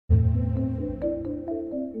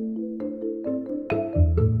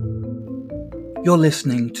You're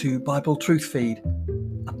listening to Bible Truth Feed,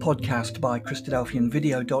 a podcast by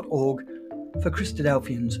Christadelphianvideo.org for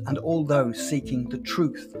Christadelphians and all those seeking the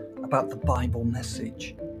truth about the Bible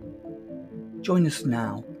message. Join us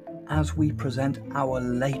now as we present our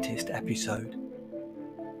latest episode.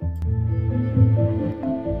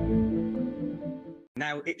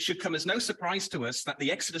 Now, it should come as no surprise to us that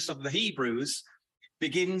the Exodus of the Hebrews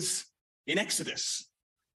begins in Exodus,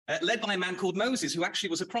 led by a man called Moses, who actually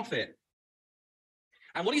was a prophet.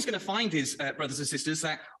 And what he's going to find is, brothers and sisters,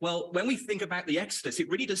 that, well, when we think about the Exodus, it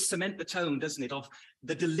really does cement the tone, doesn't it, of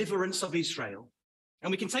the deliverance of Israel.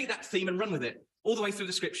 And we can take that theme and run with it all the way through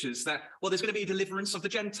the scriptures that, well, there's going to be a deliverance of the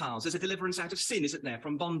Gentiles. There's a deliverance out of sin, isn't there,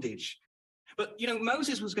 from bondage. But, you know,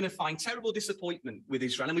 Moses was going to find terrible disappointment with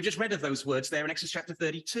Israel. And we just read of those words there in Exodus chapter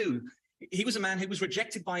 32. He was a man who was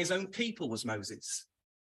rejected by his own people, was Moses.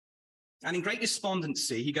 And in great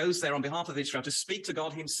despondency, he goes there on behalf of Israel to speak to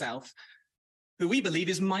God himself, who we believe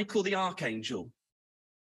is Michael the archangel.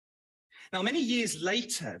 Now, many years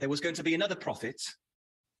later, there was going to be another prophet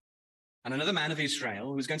and another man of Israel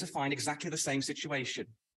who was going to find exactly the same situation.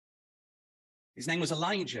 His name was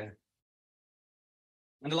Elijah.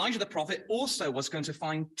 And Elijah the prophet also was going to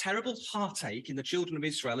find terrible heartache in the children of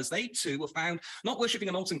Israel as they too were found not worshipping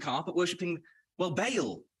a molten calf, but worshipping, well,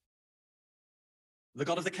 Baal, the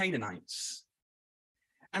god of the Canaanites.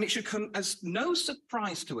 And it should come as no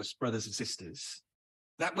surprise to us, brothers and sisters,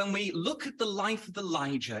 that when we look at the life of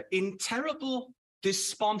Elijah in terrible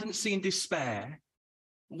despondency and despair,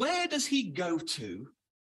 where does he go to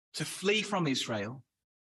flee from Israel?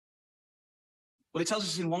 Well, it tells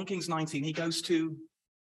us in 1 Kings 19, he goes to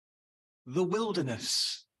the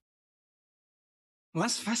wilderness. Well,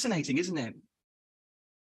 that's fascinating, isn't it?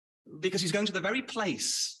 Because he's going to the very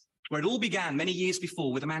place where it all began many years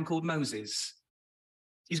before with a man called Moses.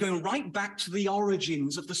 He's going right back to the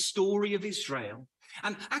origins of the story of Israel.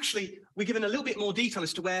 And actually, we're given a little bit more detail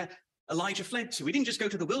as to where Elijah fled to. He didn't just go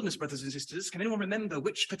to the wilderness, brothers and sisters. Can anyone remember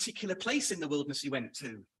which particular place in the wilderness he went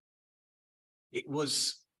to? It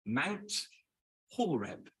was Mount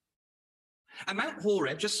Horeb. And Mount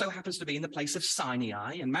Horeb just so happens to be in the place of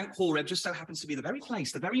Sinai, and Mount Horeb just so happens to be the very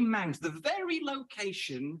place, the very mount, the very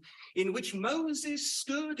location in which Moses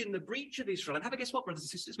stood in the breach of Israel. And have a guess what, brothers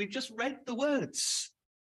and sisters? We've just read the words.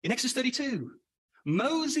 In Exodus 32,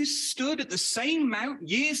 Moses stood at the same mount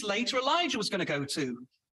years later Elijah was going to go to.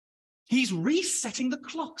 He's resetting the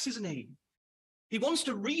clocks, isn't he? He wants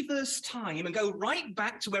to reverse time and go right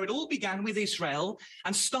back to where it all began with Israel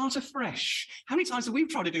and start afresh. How many times have we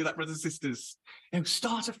tried to do that, brothers and sisters? You know,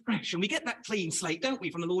 start afresh. And we get that clean slate, don't we,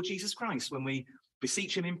 from the Lord Jesus Christ when we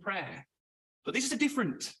beseech him in prayer. But this is a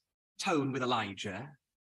different tone with Elijah.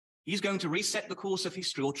 He's going to reset the course of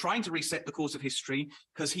history, or trying to reset the course of history,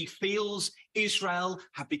 because he feels Israel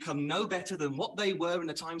have become no better than what they were in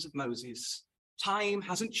the times of Moses. Time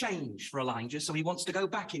hasn't changed for Elijah, so he wants to go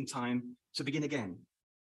back in time to begin again.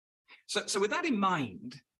 So with that in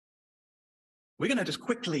mind, we're going to just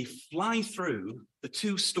quickly fly through the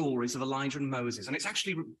two stories of Elijah and Moses. And it's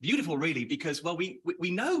actually beautiful, really, because, well, we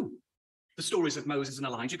know the stories of Moses and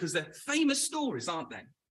Elijah because they're famous stories, aren't they?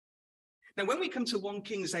 Now, when we come to 1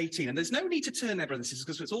 Kings 18, and there's no need to turn there, brothers and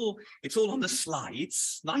sisters, because it's all on the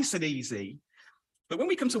slides, nice and easy. But when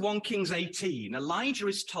we come to 1 Kings 18, Elijah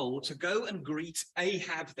is told to go and greet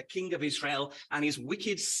Ahab, the king of Israel, and his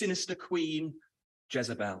wicked, sinister queen,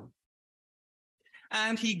 Jezebel.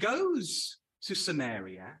 And he goes to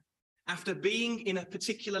Samaria after being in a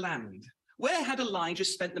particular land. Where had Elijah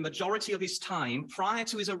spent the majority of his time prior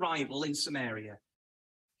to his arrival in Samaria?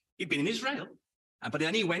 He'd been in Israel. But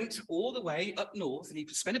then he went all the way up north and he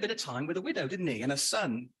spent a bit of time with a widow, didn't he? And a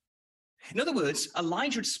son. In other words,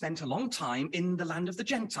 Elijah had spent a long time in the land of the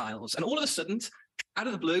Gentiles. And all of a sudden, out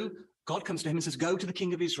of the blue, God comes to him and says, go to the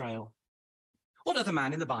king of Israel. What other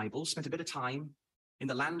man in the Bible spent a bit of time in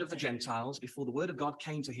the land of the Gentiles before the word of God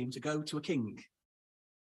came to him to go to a king?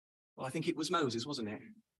 Well, I think it was Moses, wasn't it?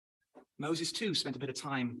 Moses too spent a bit of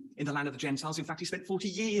time in the land of the Gentiles. In fact, he spent 40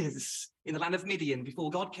 years in the land of Midian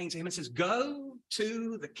before God came to him and says, go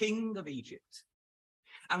to the king of Egypt.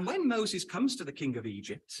 And when Moses comes to the king of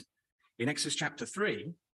Egypt in Exodus chapter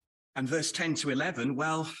 3 and verse 10 to 11,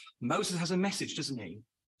 well, Moses has a message, doesn't he?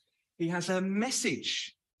 He has a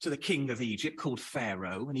message to the king of Egypt called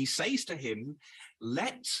Pharaoh, and he says to him,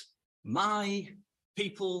 let my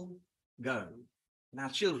people go. Now,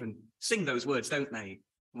 children sing those words, don't they?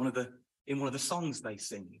 In one of the songs they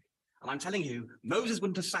sing. And I'm telling you, Moses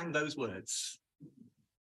wouldn't have sang those words.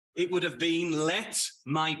 It would have been, let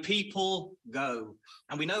my people go.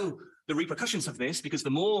 And we know the repercussions of this because the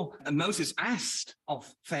more Moses asked of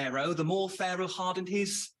Pharaoh, the more Pharaoh hardened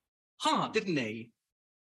his heart, didn't he?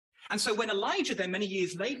 And so when Elijah then many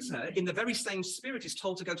years later, in the very same spirit, is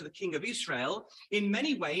told to go to the king of Israel, in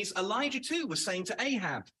many ways, Elijah too was saying to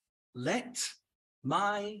Ahab, let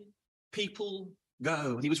my people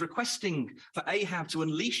go. And he was requesting for Ahab to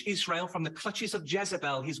unleash Israel from the clutches of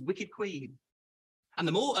Jezebel, his wicked queen. And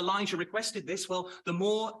the more Elijah requested this, well, the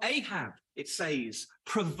more Ahab, it says,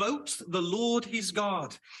 provoked the Lord his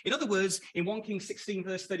God. In other words, in 1 Kings 16,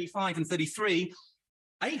 verse 35 and 33,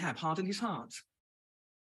 Ahab hardened his heart.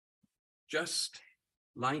 Just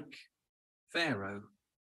like Pharaoh.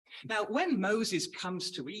 Now, when Moses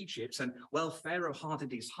comes to Egypt and, well, Pharaoh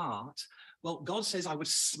hardened his heart, well, God says, I would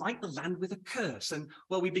smite the land with a curse. And,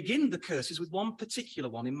 well, we begin the curses with one particular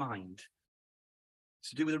one in mind.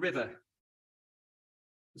 It's to do with a river.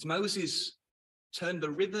 As Moses turned the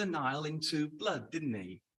river Nile into blood, didn't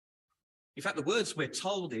he? In fact, the words we're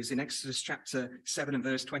told is in Exodus chapter 7 and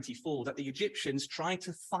verse 24 that the Egyptians tried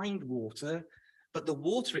to find water, but the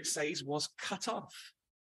water, it says, was cut off.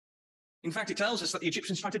 In fact, it tells us that the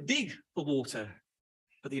Egyptians tried to dig for water,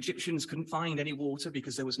 but the Egyptians couldn't find any water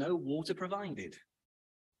because there was no water provided.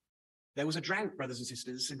 There was a drought, brothers and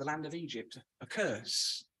sisters, in the land of Egypt, a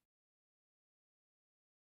curse.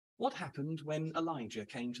 What happened when Elijah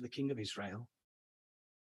came to the king of Israel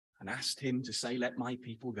and asked him to say, let my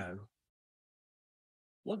people go?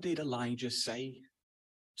 What did Elijah say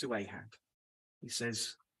to Ahab? He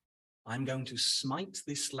says, I'm going to smite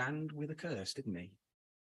this land with a curse, didn't he?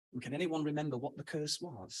 And can anyone remember what the curse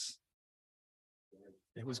was?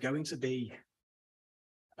 There was going to be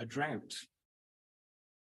a drought.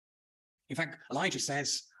 In fact, Elijah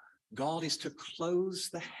says, God is to close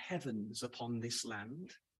the heavens upon this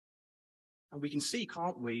land. And we can see,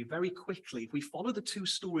 can't we, very quickly, if we follow the two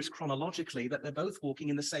stories chronologically, that they're both walking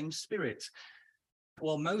in the same spirit.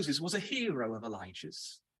 Well, Moses was a hero of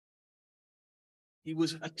Elijah's. He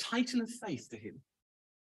was a titan of faith to him.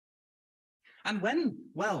 And when,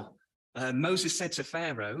 Moses said to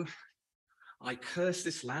Pharaoh, I curse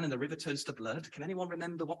this land and the river turns to blood. Can anyone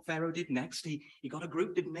remember what Pharaoh did next? He got a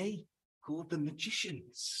group, didn't he? Called the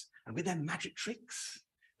magicians. And with their magic tricks,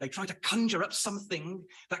 they tried to conjure up something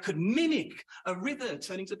that could mimic a river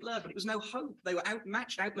turning to blood, but it was no hope. They were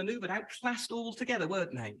outmatched, outmaneuvered, outclassed altogether,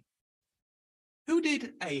 weren't they? Who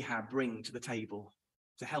did Ahab bring to the table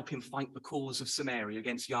to help him fight the cause of Samaria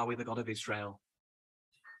against Yahweh, the God of Israel?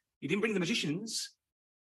 He didn't bring the magicians,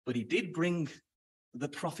 but he did bring the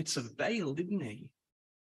prophets of Baal, didn't he?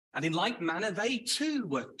 And in like manner, they too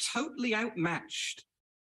were totally outmatched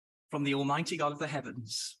from the Almighty God of the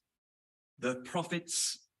heavens, the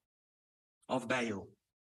prophets of Baal.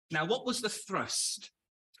 Now, what was the thrust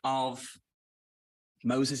of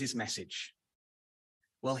Moses' message?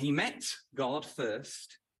 Well, he met God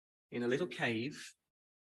first in a little cave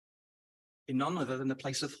in none other than the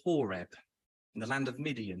place of Horeb, in the land of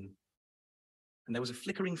Midian. And there was a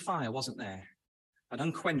flickering fire, wasn't there? An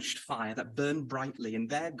unquenched fire that burned brightly. And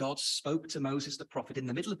there God spoke to Moses the prophet in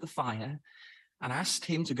the middle of the fire and asked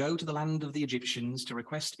him to go to the land of the Egyptians to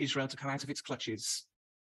request Israel to come out of its clutches.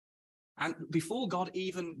 And before God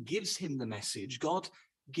even gives him the message, God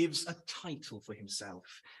gives a title for himself.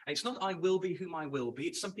 And it's not I will be whom I will be.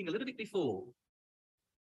 It's something a little bit before.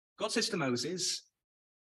 God says to Moses,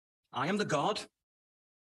 I am the God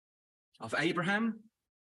of Abraham,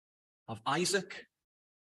 of Isaac,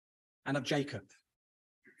 and of Jacob.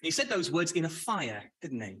 He said those words in a fire,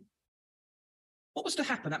 didn't he? What was to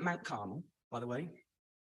happen at Mount Carmel, by the way,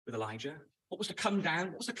 with Elijah? What was to come down?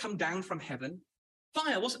 What was to come down from heaven?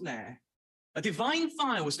 Fire, wasn't there? A divine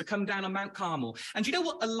fire was to come down on Mount Carmel. And do you know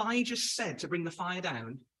what Elijah said to bring the fire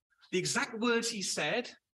down? The exact words he said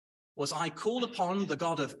was, I call upon the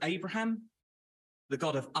God of Abraham, the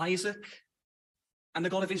God of Isaac, and the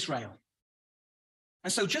God of Israel.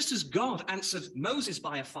 And so just as God answered Moses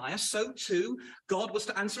by a fire, so too God was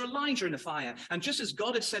to answer Elijah in a fire. And just as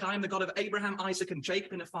God had said, I am the God of Abraham, Isaac, and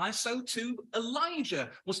Jacob in a fire, so too Elijah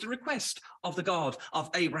was to request of the God of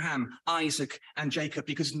Abraham, Isaac, and Jacob,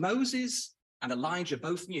 because Moses and Elijah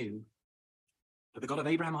both knew that the God of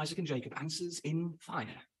Abraham, Isaac, and Jacob answers in fire.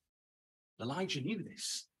 Elijah knew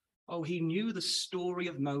this. Oh, he knew the story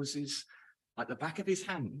of Moses like the back of his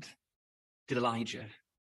hand, did Elijah,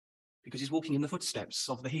 because he's walking in the footsteps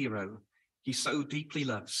of the hero he so deeply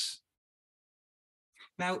loves.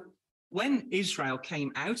 Now, when Israel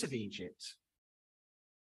came out of Egypt,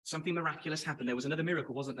 something miraculous happened. There was another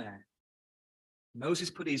miracle, wasn't there? Moses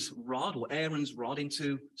put his rod, or Aaron's rod,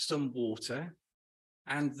 into some water,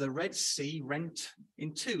 and the Red Sea rent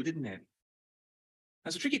in two, didn't it?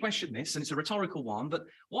 That's a tricky question, this, and it's a rhetorical one, but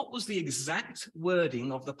what was the exact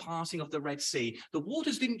wording of the parting of the Red Sea? The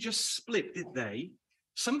waters didn't just split, did they?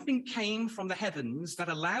 something came from the heavens that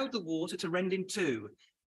allowed the water to rend in two.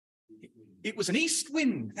 It was an east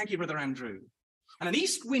wind. Thank you, Brother Andrew. And an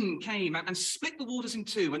east wind came and split the waters in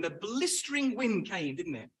two, and the blistering wind came,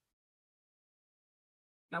 didn't it?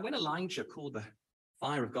 Now, when Elijah called the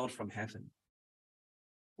fire of God from heaven,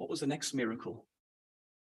 what was the next miracle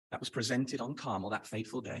that was presented on Carmel that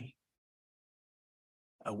fateful day?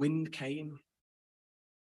 A wind came,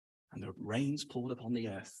 and the rains poured upon the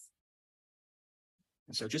earth.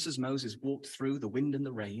 And so just as Moses walked through the wind and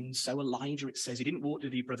the rain, so Elijah, it says, he didn't walk,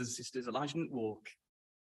 did he, brothers and sisters? Elijah didn't walk.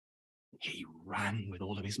 He ran with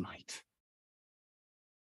all of his might.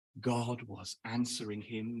 God was answering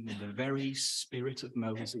him in the very spirit of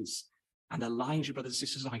Moses. And Elijah, brothers and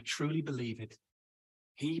sisters, I truly believe it.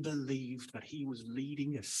 He believed that he was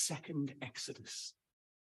leading a second Exodus,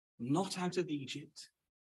 not out of Egypt,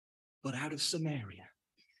 but out of Samaria.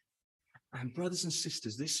 And brothers and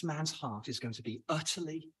sisters, this man's heart is going to be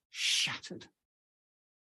utterly shattered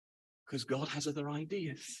because God has other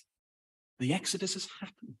ideas. The Exodus has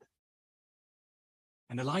happened.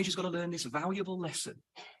 And Elijah's got to learn this valuable lesson.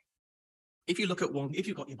 If you look at if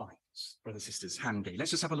you've got your Bibles, brothers and sisters, handy,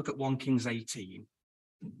 let's just have a look at 1 Kings 18.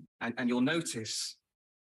 And you'll notice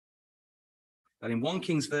that in 1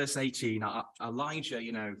 Kings verse 18, Elijah,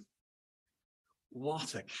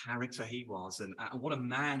 what a character he was, and what a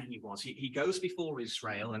man he was. He goes before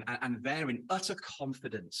Israel, and there in utter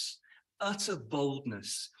confidence, utter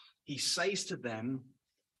boldness, he says to them,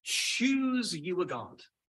 choose you a God.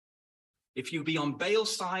 If you be on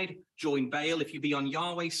Baal's side, join Baal. If you be on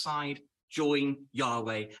Yahweh's side, join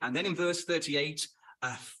Yahweh. And then in verse 38,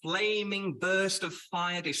 a flaming burst of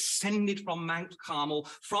fire descended from Mount Carmel,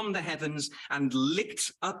 from the heavens, and licked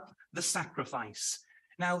up the sacrifice.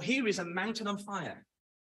 Now, here is a mountain on fire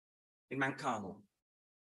in Mount Carmel.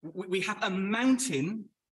 We have a mountain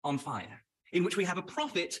on fire in which we have a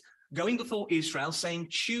prophet going before Israel saying,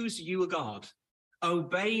 choose you a God,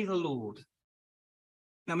 obey the Lord.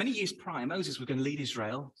 Now, many years prior, Moses was going to lead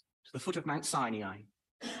Israel to the foot of Mount Sinai.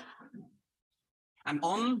 And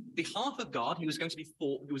on behalf of God, he was going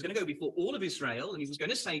to go before all of Israel, and he was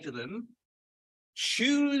going to say to them,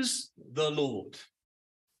 choose the Lord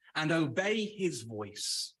and obey his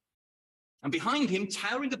voice. And behind him,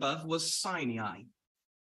 towering above, was Sinai.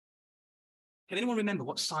 Can anyone remember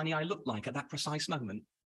what Sinai looked like at that precise moment?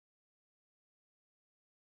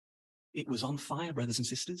 It was on fire, brothers and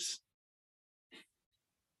sisters.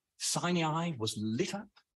 Sinai was lit up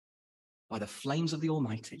by the flames of the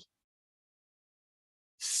Almighty.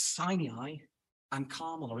 Sinai and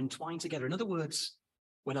Carmel are entwined together. In other words,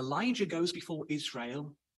 when Elijah goes before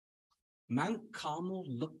Israel, Mount Carmel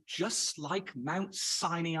looked just like Mount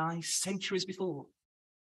Sinai centuries before.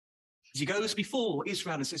 As he goes before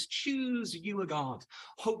Israel and says, choose you a God.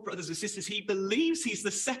 Oh, brothers and sisters, he believes he's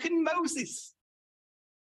the second Moses.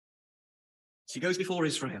 So he goes before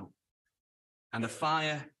Israel, and the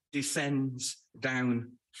fire descends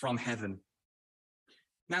down from heaven.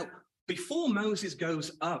 Now, before Moses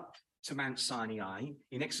goes up to Mount Sinai,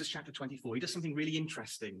 in Exodus chapter 24, he does something really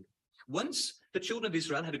interesting. Once the children of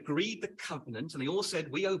Israel had agreed the covenant, and they all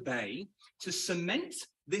said, we obey, to cement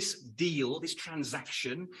this deal, this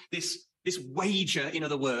transaction, this wager, in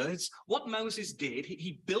other words, what Moses did,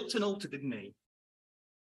 he built an altar, didn't he?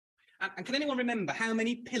 And can anyone remember how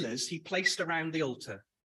many pillars he placed around the altar?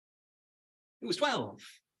 It was 12,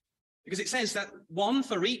 because it says that one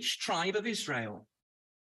for each tribe of Israel.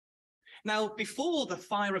 Now, before the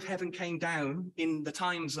fire of heaven came down in the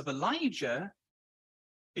times of Elijah,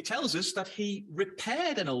 it tells us that he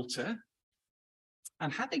repaired an altar,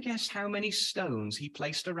 and had to guess how many stones he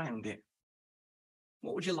placed around it.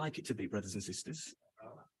 What would you like it to be, brothers and sisters?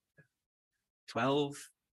 12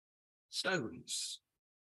 stones,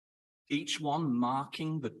 each one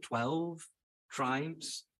marking the 12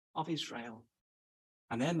 tribes of Israel.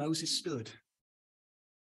 And there Moses stood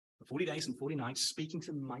for 40 days and 40 nights speaking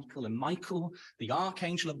to Michael. And Michael, the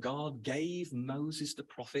archangel of God, gave Moses the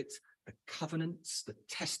prophet the covenants, the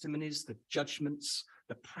testimonies, the judgments,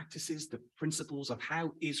 the practices, the principles of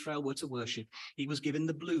how Israel were to worship. He was given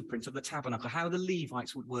the blueprint of the tabernacle, how the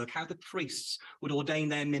Levites would work, how the priests would ordain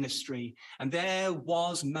their ministry. And there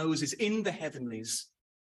was Moses in the heavenlies.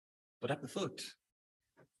 But at the foot,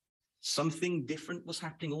 something different was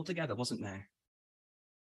happening altogether, wasn't there?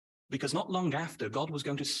 Because not long after, God was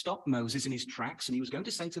going to stop Moses in his tracks, and he was going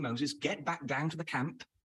to say to Moses, get back down to the camp,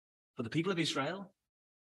 for the people of Israel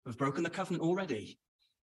have broken the covenant already.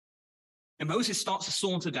 And Moses starts to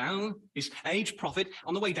saunter down, his aged prophet.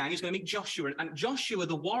 On the way down, he's going to meet Joshua. And Joshua,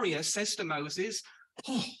 the warrior, says to Moses,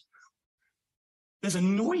 oh, there's a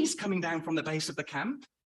noise coming down from the base of the camp.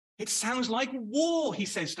 It sounds like war, he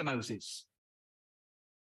says to Moses.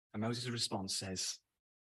 And Moses' response says,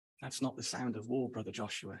 that's not the sound of war, brother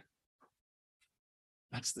Joshua.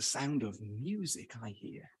 That's the sound of music I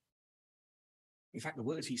hear. In fact, the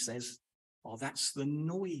words he says are, that's the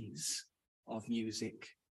noise of music.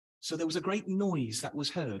 So there was a great noise that was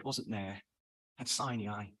heard, wasn't there, at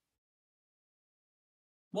Sinai?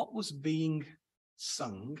 What was being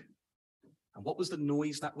sung and what was the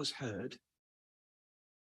noise that was heard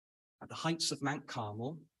at the heights of Mount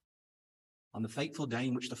Carmel on the fateful day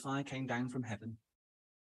in which the fire came down from heaven?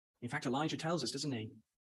 In fact, Elijah tells us, doesn't he?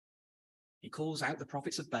 He calls out the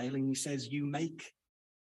prophets of Baal and he says, you make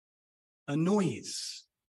a noise.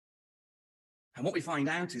 And what we find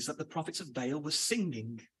out is that the prophets of Baal were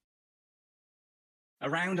singing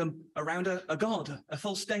around a god, a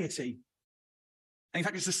false deity. And in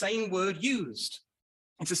fact, it's the same word used.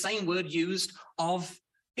 It's the same word used of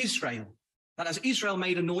Israel. That as Israel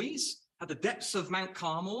made a noise at the depths of Mount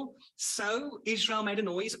Carmel, so Israel made a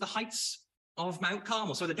noise at the heights of Mount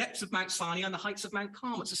Carmel. So the depths of Mount Sinai and the heights of Mount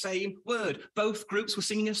Carmel, it's the same word. Both groups were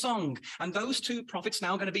singing a song. And those two prophets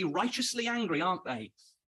now are going to be righteously angry, aren't they?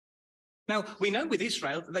 Now, we know with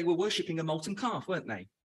Israel that they were worshipping a molten calf, weren't they?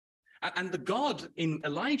 And the god in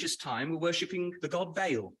Elijah's time were worshipping the god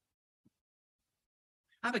Baal.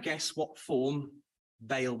 Have a guess what form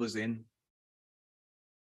Baal was in.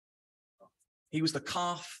 He was the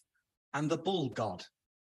calf and the bull god.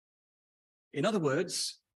 In other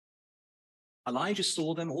words, Elijah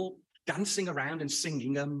saw them all dancing around and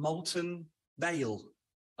singing a molten Baal,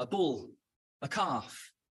 a bull, a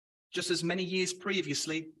calf. Just as many years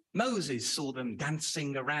previously, Moses saw them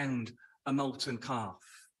dancing around a molten calf.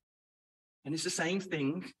 And it's the same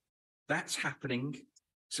thing that's happening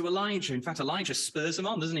to Elijah. In fact, Elijah spurs them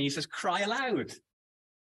on, doesn't he? He says, cry aloud.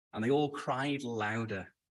 And they all cried louder,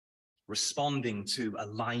 responding to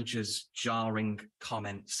Elijah's jarring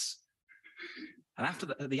comments. And after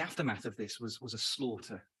the aftermath of this was a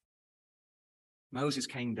slaughter. Moses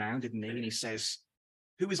came down, didn't he? And he says,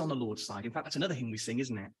 who is on the Lord's side? In fact, that's another hymn we sing,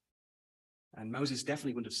 isn't it? And Moses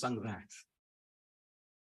definitely wouldn't have sung that.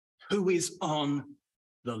 Who is on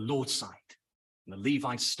the Lord's side? And the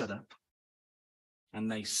Levites stood up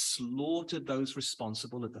and they slaughtered those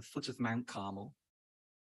responsible at the foot of Mount Carmel.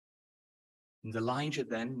 And Elijah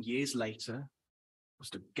then, years later, was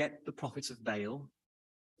to get the prophets of Baal,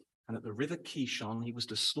 and at the river Kishon, he was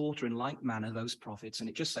to slaughter in like manner those prophets. And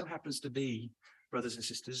it just so happens to be, brothers and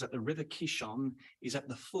sisters, that the river Kishon is at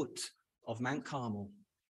the foot of Mount Carmel.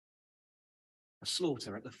 A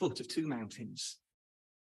slaughter at the foot of two mountains.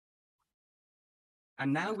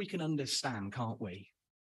 And now we can understand, can't we,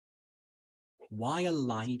 why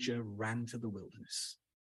Elijah ran to the wilderness.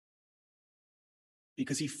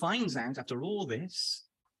 Because he finds out after all this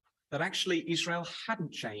that actually Israel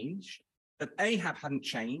hadn't changed, that Ahab hadn't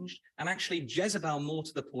changed, and actually Jezebel, more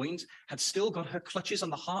to the point, had still got her clutches on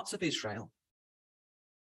the hearts of Israel.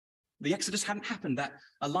 The Exodus hadn't happened that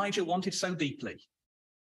Elijah wanted so deeply.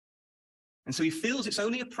 And so he feels it's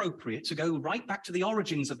only appropriate to go right back to the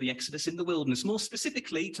origins of the Exodus in the wilderness, more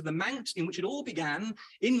specifically to the mount in which it all began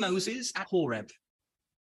in Moses at Horeb,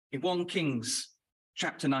 in 1 Kings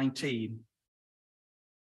chapter 19.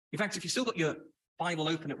 In fact, if you've still got your Bible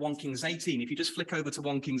open at 1 Kings 18, if you just flick over to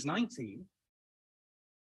 1 Kings 19,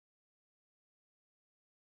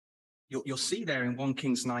 you'll see there in 1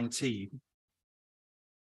 Kings 19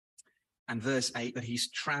 and verse 8 that he's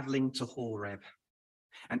traveling to Horeb.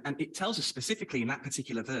 And it tells us specifically in that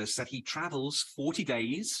particular verse that he travels 40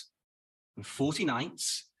 days and 40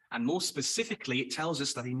 nights. And more specifically, it tells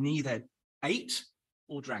us that he neither ate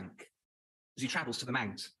or drank as he travels to the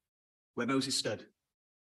mount where Moses stood.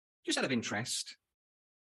 Just out of interest,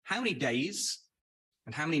 how many days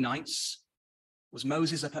and how many nights was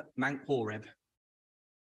Moses up at Mount Horeb?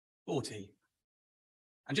 40.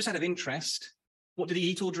 And just out of interest, what did he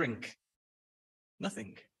eat or drink?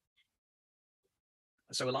 Nothing.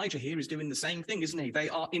 So Elijah here is doing the same thing, isn't he? They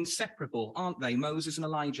are inseparable, aren't they? Moses and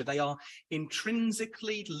Elijah, they are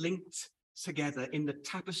intrinsically linked together in the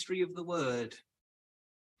tapestry of the word.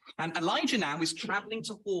 And Elijah now is traveling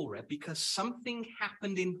to Horeb because something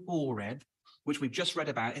happened in Horeb, which we've just read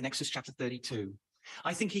about in Exodus chapter 32.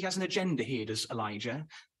 I think he has an agenda here, does Elijah?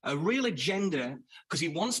 A real agenda, because he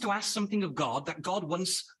wants to ask something of God that God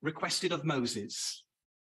once requested of Moses.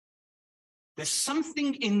 There's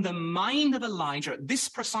something in the mind of Elijah at this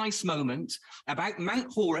precise moment about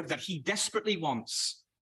Mount Horeb that he desperately wants.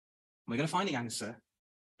 We're going to find the answer,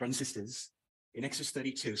 brothers and sisters, in Exodus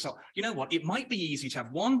 32. So, you know what? It might be easy to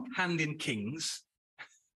have one hand in Kings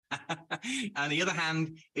and the other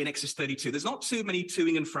hand in Exodus 32. There's not too many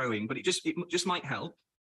toing and froing, but it just might help.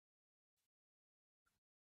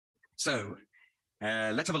 So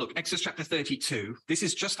let's have a look. Exodus chapter 32. This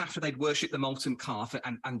is just after they'd worshipped the molten calf,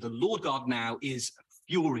 and the Lord God now is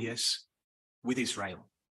furious with Israel.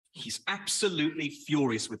 He's absolutely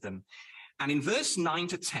furious with them. And in verse 9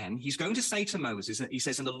 to 10, he's going to say to Moses, he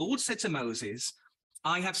says, and the Lord said to Moses,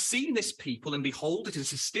 I have seen this people, and behold, it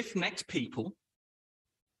is a stiff-necked people.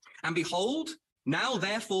 And behold, now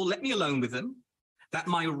therefore let me alone with them, that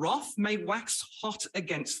my wrath may wax hot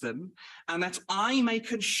against them, and that I may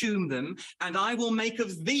consume them, and I will make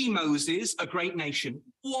of thee, Moses, a great nation.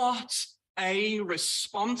 What a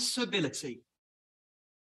responsibility.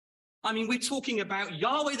 I mean, we're talking about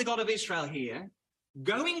Yahweh, the God of Israel here,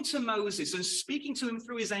 going to Moses and speaking to him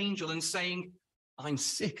through his angel and saying, I'm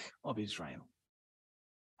sick of Israel.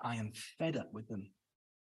 I am fed up with them.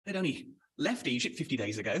 They'd only left Egypt 50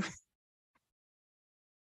 days ago.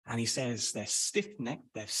 And he says, they're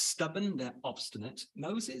stiff-necked, they're stubborn, they're obstinate.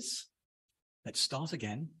 Moses, let's start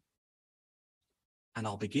again. And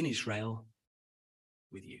I'll begin Israel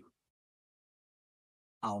with you.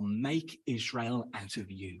 I'll make Israel out of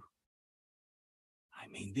you. I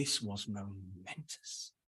mean, this was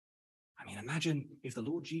momentous. I mean, imagine if the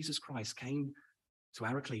Lord Jesus Christ came to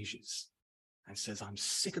our ecclesias and says, I'm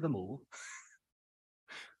sick of them all,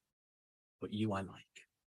 but you I like.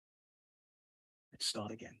 Let's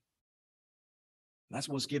start again. That's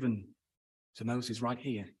what's given to Moses right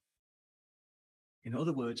here. In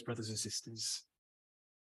other words, brothers and sisters,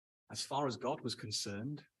 as far as God was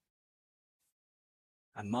concerned,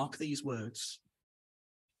 and mark these words,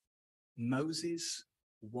 Moses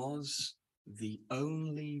was the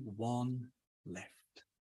only one left.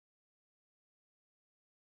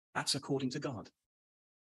 That's according to God.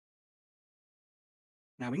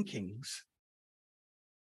 Now in Kings,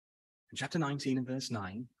 in chapter 19 and verse 9,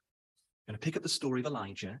 I'm going to pick up the story of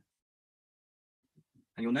Elijah.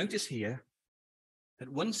 And you'll notice here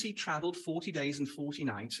that once he traveled 40 days and 40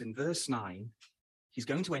 nights, in verse 9, he's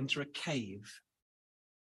going to enter a cave.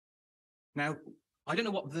 Now, I don't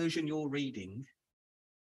know what version you're reading,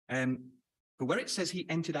 but where it says he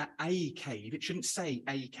entered a cave, it shouldn't say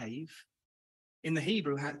a cave. In the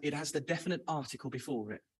Hebrew, it has the definite article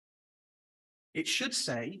before it. It should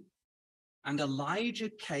say, and Elijah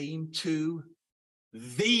came to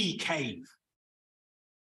the cave.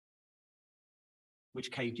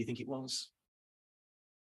 Which cave do you think it was?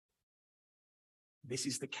 This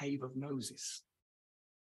is the cave of Moses.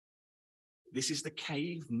 This is the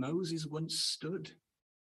cave Moses once stood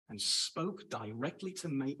and spoke directly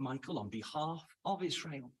to Michael on behalf of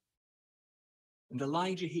Israel. And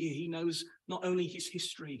Elijah here, he knows not only his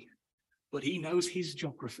history, but he knows his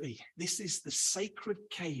geography. This is the sacred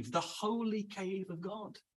cave, the holy cave of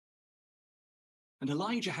God. And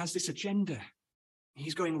Elijah has this agenda.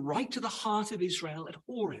 He's going right to the heart of Israel at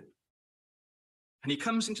Horeb. And he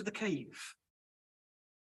comes into the cave.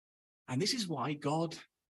 And this is why God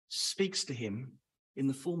speaks to him in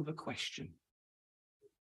the form of a question.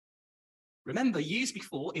 Remember, years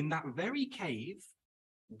before, in that very cave,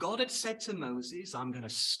 God had said to Moses, I'm going to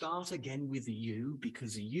start again with you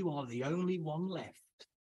because you are the only one left.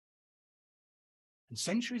 And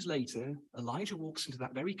centuries later, Elijah walks into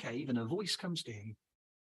that very cave and a voice comes to him.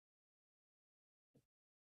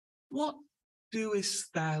 What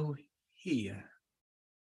doest thou here,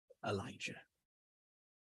 Elijah?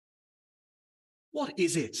 What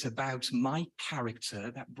is it about my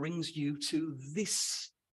character that brings you to this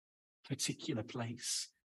particular place?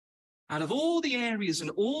 Out of all the areas in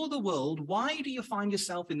all the world, why do you find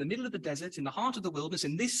yourself in the middle of the desert, in the heart of the wilderness,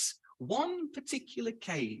 in this one particular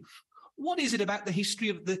cave? What is it about the history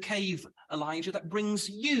of the cave, Elijah, that brings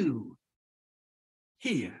you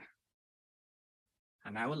here?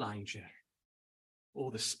 And now Elijah,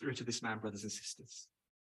 or the spirit of this man, brothers and sisters,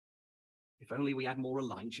 if only we had more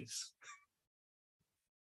Elijahs.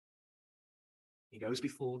 He goes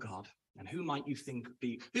before God. And who might you think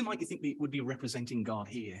would be representing God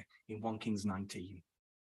here in 1 Kings 19?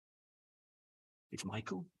 It's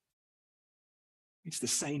Michael. It's the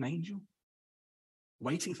same angel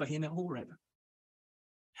waiting for him at Horeb.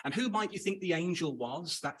 And who might you think the angel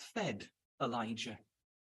was that fed Elijah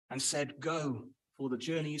and said, go, for the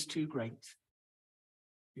journey is too great?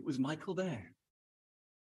 It was Michael there.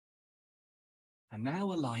 And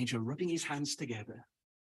now Elijah, rubbing his hands together,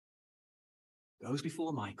 goes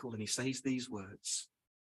before Michael and he says these words.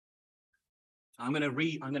 I'm going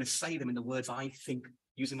to say them in the words I think,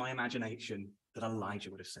 using my imagination, that Elijah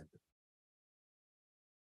would have said them.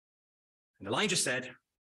 And Elijah said,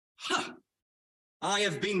 I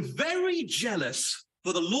have been very jealous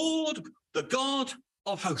for the Lord, the God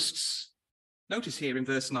of hosts. Notice here in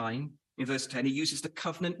verse 9, in verse 10, he uses the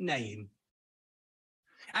covenant name.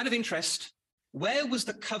 Out of interest, where was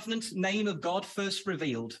the covenant name of God first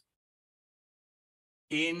revealed?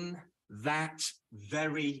 In that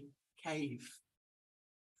very cave.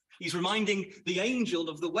 He's reminding the angel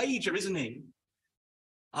of the wager, isn't he?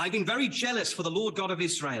 I've been very jealous for the Lord God of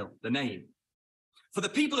Israel, the name. For the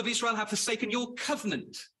people of Israel have forsaken your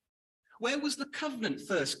covenant. Where was the covenant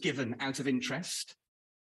first given out of interest?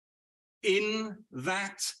 In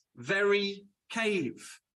that very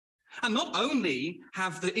cave. And not only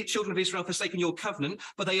have the children of Israel forsaken your covenant,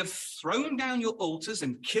 but they have thrown down your altars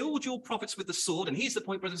and killed your prophets with the sword. And here's the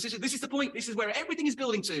point, brothers and sisters. This is the point. This is where everything is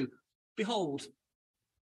building to. Behold,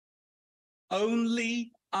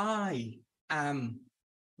 only I am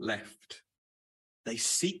left. They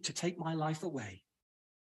seek to take my life away.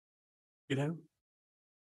 You know,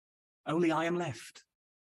 only I am left.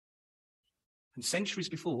 And centuries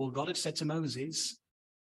before, God had said to Moses,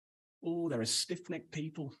 oh, they're a stiff-necked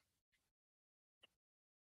people.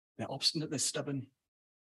 They're obstinate, they're stubborn.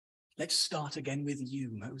 Let's start again with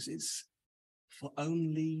you, Moses, for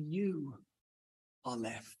only you are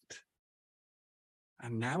left.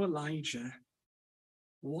 And now Elijah,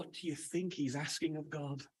 what do you think he's asking of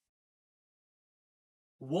God?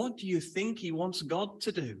 What do you think he wants God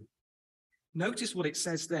to do? Notice what it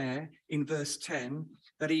says there in verse 10,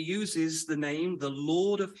 that he uses the name, the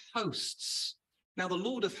Lord of Hosts. Now, the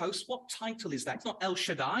Lord of Hosts, what title is that? It's not El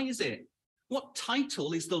Shaddai, is it? What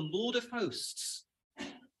title is the Lord of Hosts?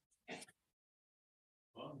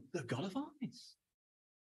 The God of Armies.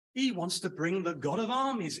 He wants to bring the God of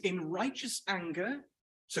Armies in righteous anger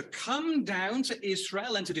to come down to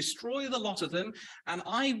Israel and to destroy the lot of them. And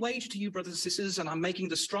I wager to you, brothers and sisters, and I'm making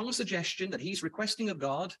the strong suggestion that he's requesting of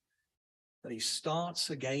God that he starts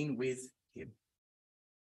again with him.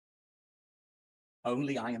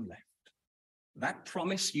 Only I am left. That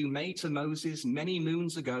promise you made to Moses many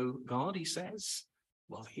moons ago, God, he says,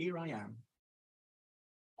 well, here I am.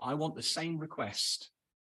 I want the same request.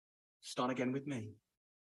 Start again with me.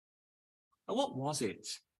 And what was it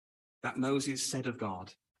that Moses said of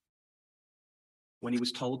God when he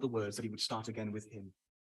was told the words that he would start again with him?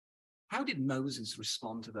 How did Moses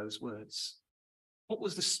respond to those words? What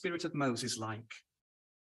was the spirit of Moses like?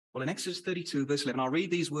 Well, in Exodus 32, verse 11, I'll read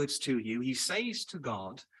these words to you. He says to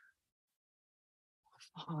God,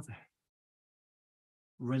 Father,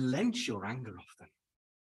 relent your anger of them.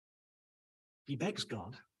 He begs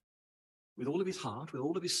God with all of his heart, with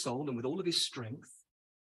all of his soul, and with all of his strength,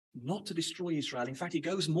 not to destroy Israel. In fact, he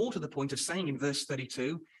goes more to the point of saying in verse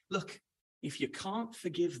 32, look, if you can't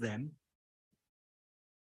forgive them,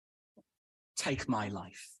 take my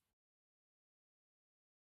life.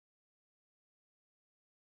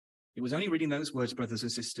 It was only reading those words, brothers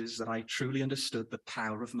and sisters, that I truly understood the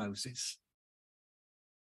power of Moses.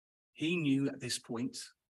 He knew at this point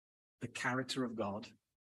the character of God,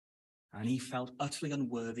 and he felt utterly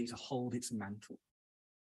unworthy to hold its mantle.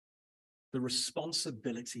 The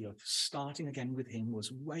responsibility of starting again with him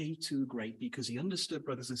was way too great because he understood,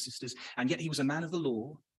 brothers and sisters, and yet he was a man of the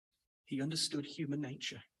law. He understood human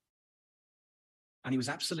nature. And he was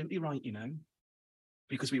absolutely right, you know,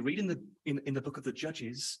 because we read in the book of the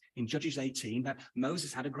Judges, in Judges 18, that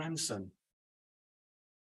Moses had a grandson.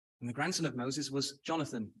 And the grandson of Moses was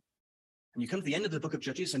Jonathan. And you come to the end of the book of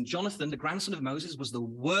Judges, and Jonathan, the grandson of Moses, was the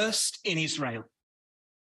worst in Israel.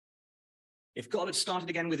 If God had started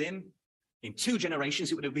again with him, in 2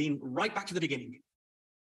 generations, it would have been right back to the beginning.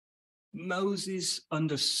 Moses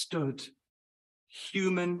understood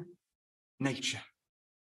human nature.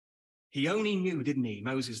 He only knew, didn't he,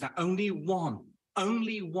 Moses, that only one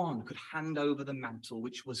could hand over the mantle,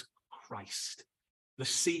 which was Christ, the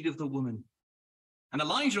seed of the woman. And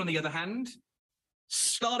Elijah, on the other hand,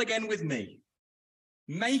 start again with me.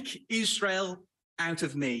 Make Israel out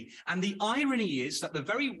of me. And the irony is that the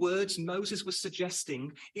very words Moses was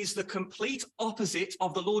suggesting is the complete opposite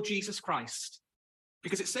of the Lord Jesus Christ.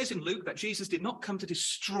 Because it says in Luke that Jesus did not come to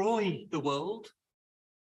destroy the world,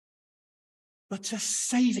 but to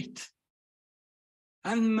save it.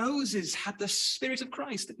 And Moses had the spirit of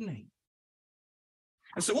Christ, didn't he?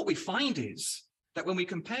 And so what we find is that when we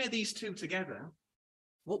compare these two together,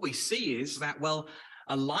 what we see is that, well,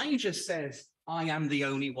 Elijah says, I am the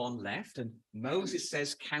only one left. And Moses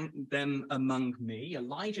says, count them among me.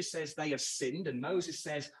 Elijah says they have sinned. And Moses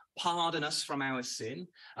says, pardon us from our sin.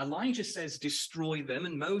 Elijah says, destroy them.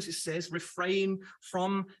 And Moses says, refrain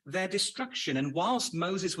from their destruction. And whilst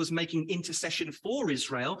Moses was making intercession for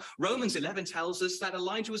Israel, Romans 11 tells us that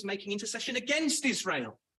Elijah was making intercession against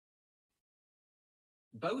Israel.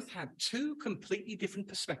 Both had two completely different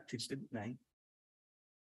perspectives, didn't they?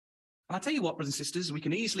 And I tell you what, brothers and sisters, we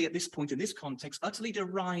can easily at this point in this context utterly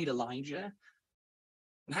deride Elijah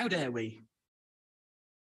And how dare we?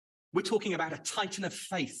 We're talking about a titan of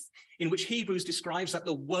faith in which Hebrews describes that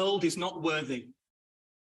the world is not worthy.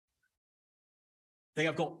 They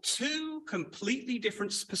have got two completely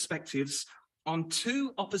different perspectives on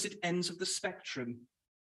two opposite ends of the spectrum.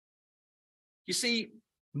 You see,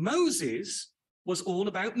 Moses was all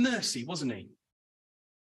about mercy, wasn't he?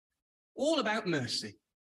 All about mercy.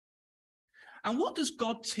 And what does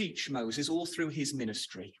God teach Moses all through his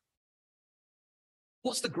ministry?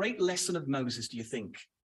 What's the great lesson of Moses, do you think?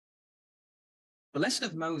 The lesson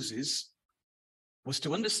of Moses was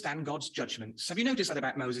to understand God's judgments. Have you noticed that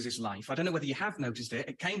about Moses' life? I don't know whether you have noticed it.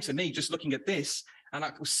 It came to me just looking at this, and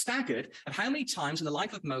I was staggered at how many times in the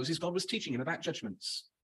life of Moses God was teaching him about judgments.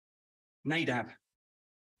 Nadab,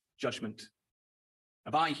 judgment.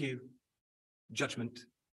 Abihu, judgment.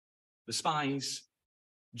 The spies,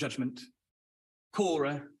 judgment.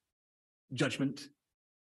 Korah, judgment.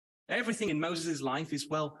 Everything in Moses' life is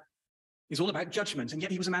all about judgment, and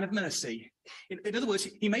yet he was a man of mercy. In other words,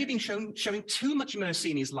 he may have been showing too much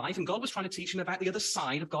mercy in his life, and God was trying to teach him about the other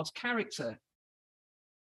side of God's character.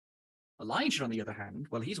 Elijah, on the other hand,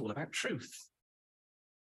 well, he's all about truth.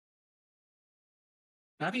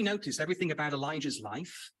 Now, have you noticed everything about Elijah's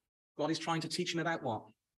life? God is trying to teach him about what?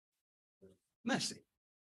 Mercy.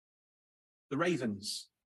 The ravens,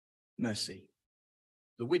 mercy.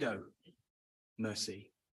 The widow,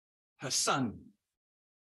 mercy. Her son,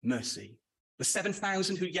 mercy. The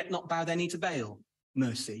 7,000 who yet not bow their knee to Baal,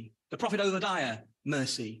 mercy. The prophet Obadiah,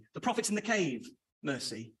 mercy. The prophets in the cave,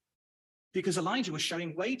 mercy. Because Elijah was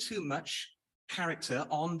showing way too much character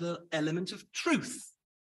on the element of truth.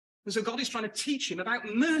 And so God is trying to teach him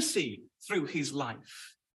about mercy through his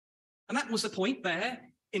life. And that was the point there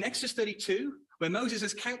in Exodus 32, where Moses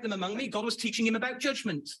says, "Count them among me." God was teaching him about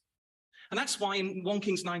judgment. And that's why in 1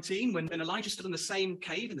 Kings 19, when Elijah stood in the same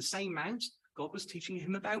cave, in the same mount, God was teaching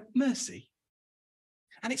him about mercy.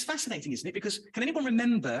 And it's fascinating, isn't it? Because can anyone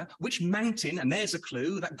remember which mountain, and there's a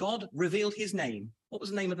clue, that God revealed his name? What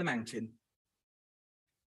was the name of the mountain?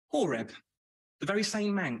 Horeb, the very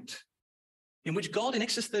same mount in which God in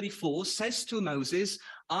Exodus 34 says to Moses,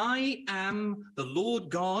 "I am the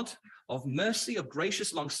Lord God of mercy, of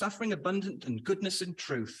gracious, long-suffering, abundant, and goodness and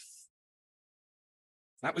truth."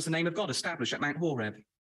 That was the name of God established at Mount Horeb.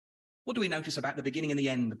 What do we notice about the beginning and the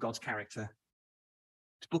end of God's character?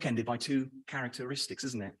 It's bookended by two characteristics,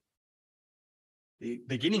 isn't it? The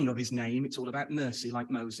beginning of his name, it's all about mercy,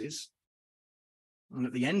 like Moses. And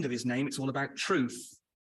at the end of his name, it's all about truth,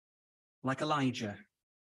 like Elijah.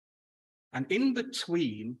 And in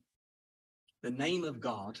between the name of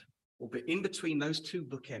God, or in between those two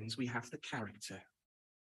bookends, we have the character.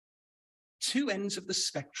 Two ends of the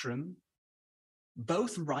spectrum,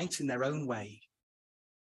 both right in their own way.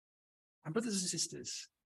 And brothers and sisters,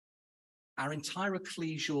 our entire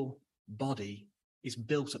ecclesial body is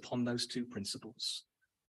built upon those two principles,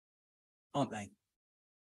 aren't they?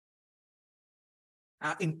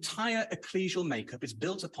 Our entire ecclesial makeup is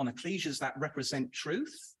built upon ecclesias that represent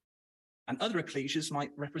truth, and other ecclesias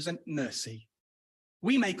might represent mercy.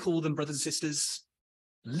 We may call them, brothers and sisters,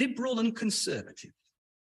 liberal and conservative,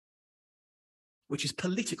 which is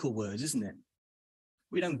political words, isn't it?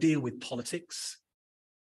 We don't deal with politics.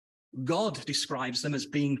 God describes them as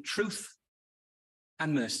being truth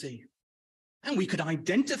and mercy. And we could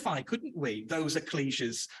identify, couldn't we, those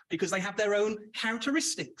ecclesias, because they have their own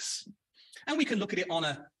characteristics. And we can look at it on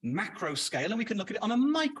a macro scale, and we can look at it on a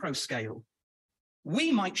micro scale.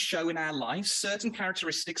 We might show in our lives certain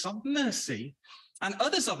characteristics of mercy, and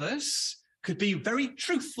others of us could be very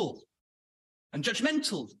truthful and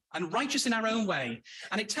judgmental and righteous in our own way.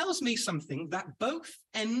 And it tells me something, that both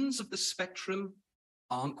ends of the spectrum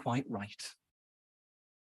aren't quite right.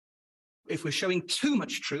 If we're showing too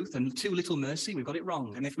much truth and too little mercy, we've got it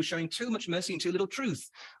wrong. And if we're showing too much mercy and too little truth,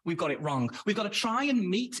 we've got it wrong. We've got to try and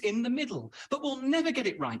meet in the middle, but we'll never get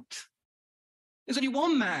it right. There's only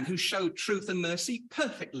one man who showed truth and mercy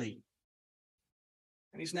perfectly,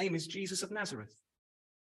 and his name is Jesus of Nazareth.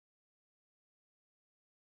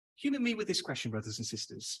 Humor me with this question, brothers and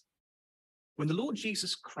sisters. When the Lord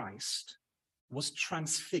Jesus Christ was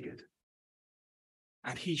transfigured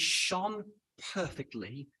and he shone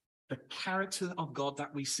perfectly, the character of God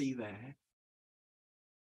that we see there,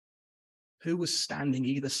 who was standing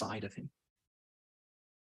either side of him?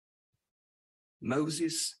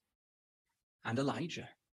 Moses and Elijah.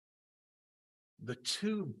 The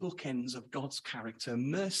two bookends of God's character,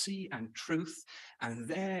 mercy and truth. And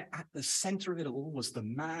there at the center of it all was the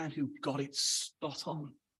man who got it spot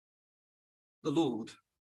on. The Lord.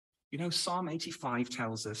 You know, Psalm 85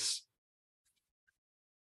 tells us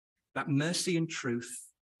that mercy and truth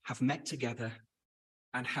have met together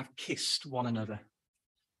and have kissed one another.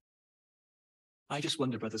 I just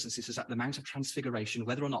wonder, brothers and sisters, at the Mount of Transfiguration,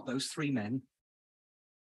 whether or not those three men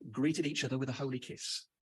greeted each other with a holy kiss.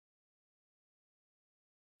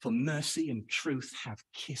 For mercy and truth have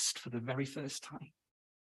kissed for the very first time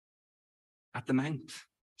at the Mount.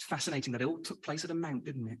 It's fascinating that it all took place at a mount,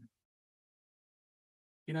 didn't it?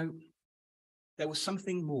 You know, there was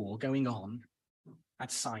something more going on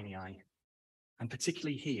at Sinai, and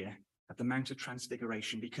particularly here at the Mount of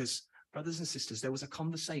Transfiguration, because, brothers and sisters, there was a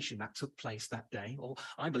conversation that took place that day, or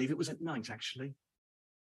I believe it was at night, actually.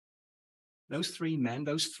 Those three men,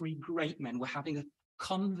 those three great men, were having a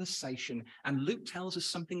conversation, and Luke tells us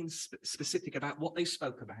something specific about what they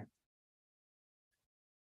spoke about.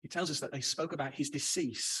 He tells us that they spoke about his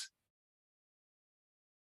decease.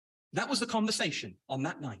 That was the conversation on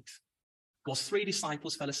that night, whilst three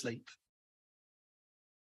disciples fell asleep.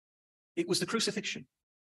 It was the crucifixion.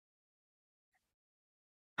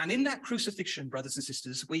 And in that crucifixion, brothers and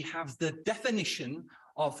sisters, we have the definition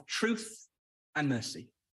of truth and mercy.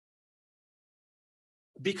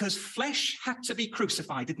 Because flesh had to be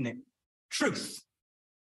crucified, didn't it? Truth.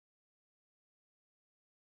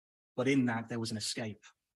 But in that, there was an escape.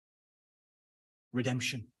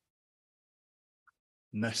 Redemption.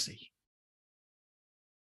 Mercy.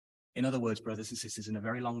 In other words, brothers and sisters, in a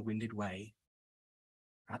very long-winded way,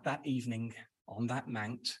 at that evening, on that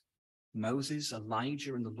mount, Moses,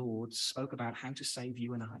 Elijah, and the Lord spoke about how to save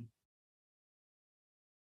you and I.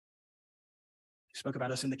 He spoke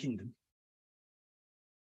about us in the kingdom.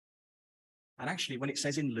 And actually, when it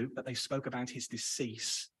says in Luke that they spoke about his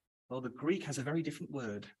decease, well, the Greek has a very different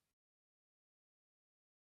word.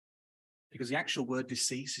 Because the actual word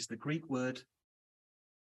decease is the Greek word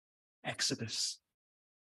exodus.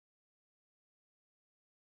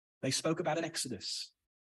 They spoke about an exodus.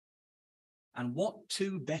 And what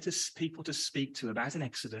two better people to speak to about an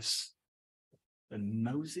exodus than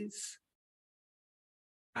Moses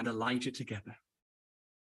and Elijah together?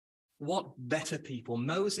 What better people?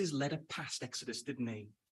 Moses led a past exodus, didn't he?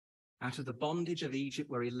 Out of the bondage of Egypt,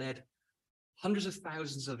 where he led hundreds of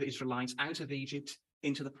thousands of Israelites out of Egypt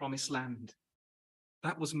into the promised land.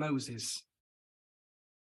 That was Moses.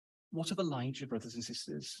 What of Elijah, brothers and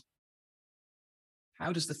sisters?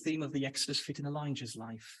 How does the theme of the Exodus fit in Elijah's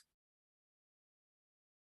life?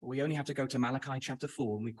 We only have to go to Malachi chapter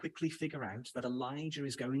 4, and we quickly figure out that Elijah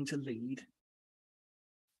is going to lead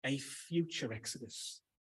a future Exodus.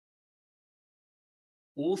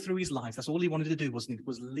 All through his life, that's all he wanted to do was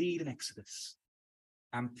lead an Exodus.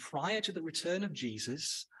 And prior to the return of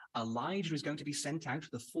Jesus, Elijah is going to be sent out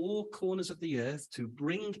to the four corners of the earth to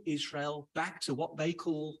bring Israel back to what they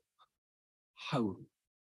call home.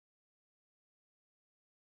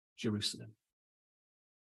 Jerusalem.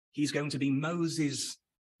 He's going to be Moses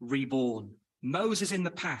reborn. Moses in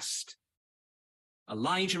the past,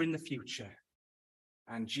 Elijah in the future,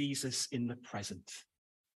 and Jesus in the present.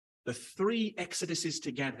 The three exoduses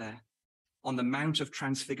together on the Mount of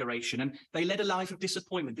Transfiguration. And they led a life of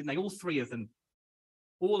disappointment, didn't they? All three of them.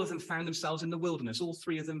 All of them found themselves in the wilderness. All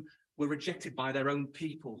three of them were rejected by their own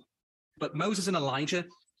people. But Moses and Elijah,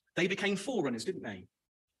 they became forerunners, didn't they?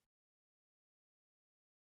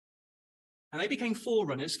 And they became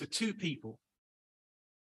forerunners for two people.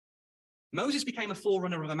 Moses became a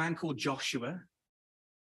forerunner of a man called Joshua.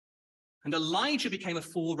 And Elijah became a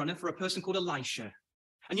forerunner for a person called Elisha.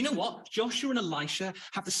 And you know what? Joshua and Elisha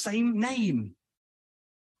have the same name.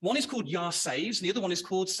 One is called Yah saves, and the other one is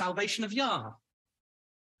called salvation of Yah.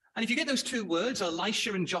 And if you get those two words,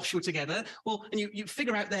 Elisha and Joshua, together, well, and you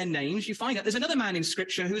figure out their names, you find out there's another man in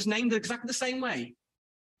Scripture who's named exactly the same way.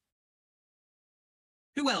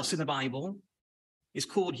 Who else in the Bible is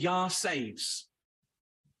called Yah saves?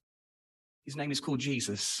 His name is called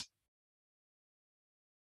Jesus.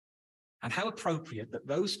 And how appropriate that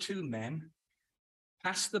those two men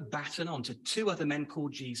passed the baton on to two other men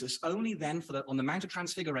called Jesus, only then on the Mount of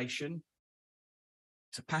Transfiguration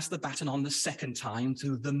to pass the baton on the second time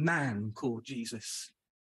to the man called Jesus.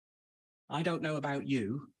 I don't know about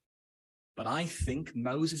you, but I think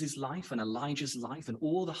Moses' life and Elijah's life and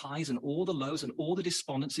all the highs and all the lows and all the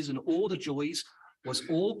despondencies and all the joys was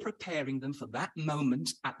all preparing them for that moment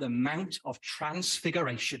at the Mount of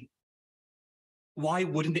Transfiguration. Why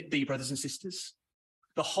wouldn't it be, brothers and sisters?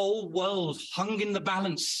 The whole world hung in the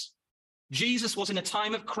balance. Jesus was in a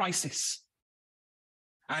time of crisis.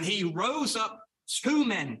 And he rose up two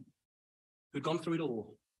men who'd gone through it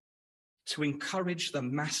all to encourage the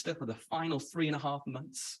master for the final 3.5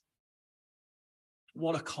 months.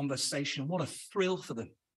 What a conversation. What a thrill for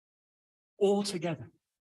them. All together.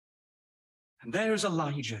 And there's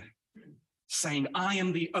Elijah saying, I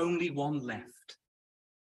am the only one left.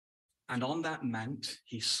 And on that mount,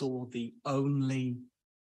 he saw the only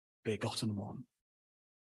begotten one.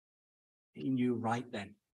 He knew right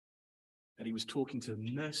then that he was talking to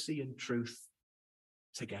mercy and truth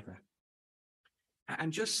together.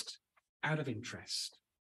 And just out of interest,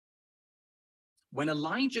 when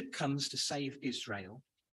Elijah comes to save Israel,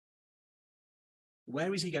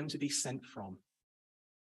 where is he going to be sent from?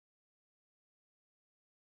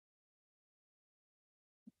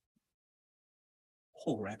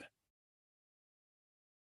 Horeb.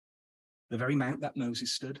 The very mount that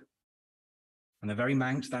Moses stood, and the very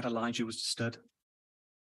mount that Elijah was stood.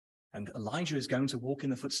 And Elijah is going to walk in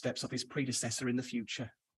the footsteps of his predecessor in the future.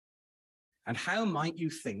 And how might you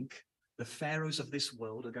think the pharaohs of this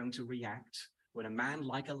world are going to react when a man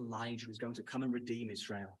like Elijah is going to come and redeem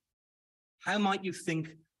Israel? How might you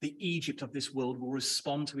think the Egypt of this world will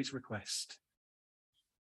respond to his request?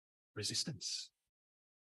 Resistance.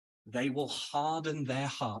 They will harden their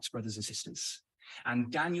hearts, brothers and sisters.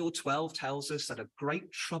 And Daniel 12 tells us that a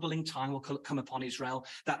great troubling time will come upon Israel,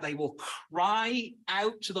 that they will cry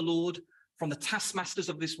out to the Lord from the taskmasters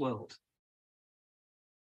of this world.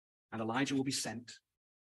 And Elijah will be sent,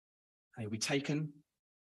 and he'll be taken,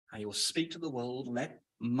 and he will speak to the world, let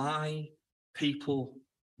my people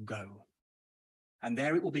go. And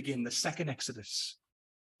there it will begin, the second Exodus,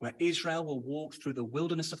 where Israel will walk through the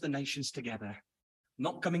wilderness of the nations together,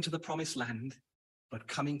 not coming to the promised land, but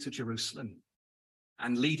coming to Jerusalem.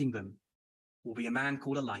 And leading them will be a man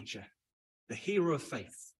called Elijah, the hero of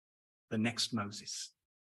faith, the next Moses.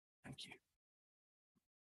 Thank you.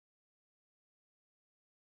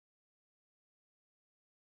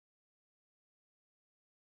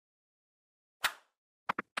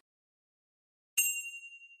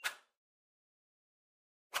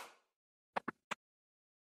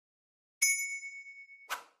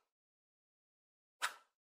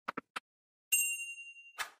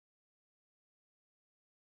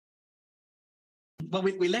 Well,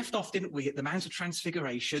 we left off, didn't we, at the Mount of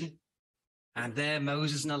Transfiguration, and there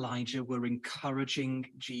Moses and Elijah were encouraging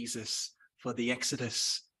Jesus for the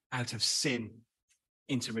exodus out of sin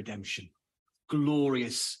into redemption.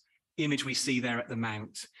 Glorious image we see there at the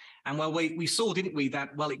Mount. And well, we saw, didn't we,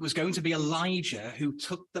 that, well, it was going to be Elijah who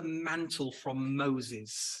took the mantle from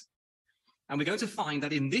Moses. And we're going to find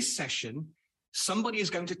that in this session, somebody is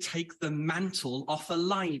going to take the mantle off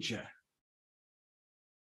Elijah.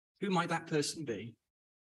 Who might that person be?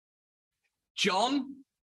 John,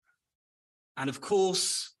 and of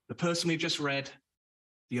course, the person we've just read,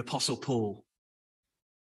 the Apostle Paul.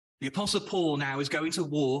 The Apostle Paul now is going to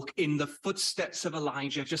walk in the footsteps of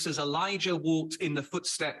Elijah, just as Elijah walked in the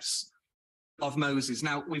footsteps of Moses.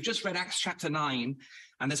 Now, we've just read Acts chapter 9,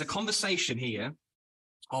 and there's a conversation here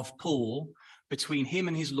of Paul between him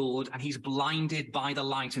and his Lord, and he's blinded by the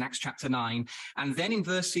light in Acts chapter 9. And then in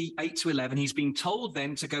verse 8 to 11, he's been told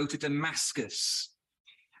then to go to Damascus.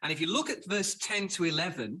 And if you look at verse 10 to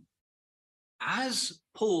 11, as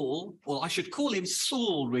Paul, well, I should call him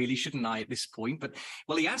Saul, really, shouldn't I, at this point? But,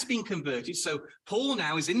 well, he has been converted. So Paul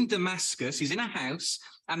now is in Damascus, he's in a house.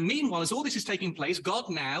 And meanwhile, as all this is taking place, God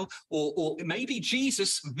now, or maybe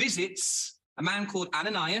Jesus, visits a man called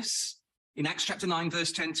Ananias in Acts chapter 9,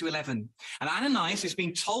 verse 10 to 11. And Ananias is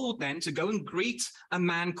being told then to go and greet a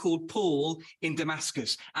man called Paul in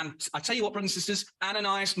Damascus. And I tell you what, brothers and sisters,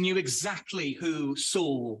 Ananias knew exactly who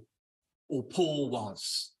Saul or Paul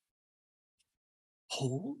was.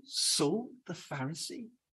 Paul, Saul, the Pharisee?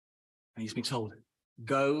 And he's been told,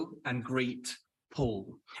 go and greet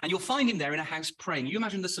Paul. And you'll find him there in a house praying. You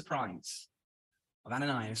imagine the surprise of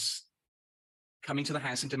Ananias coming to the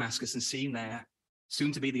house in Damascus and seeing there,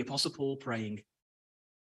 soon to be the Apostle Paul, praying.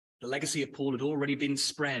 The legacy of Paul had already been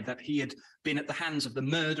spread, that he had been at the hands of the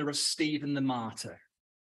murder of Stephen the martyr.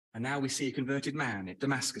 And now we see a converted man at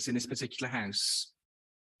Damascus in this particular house.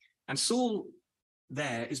 And Saul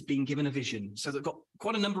there is being given a vision. So they've got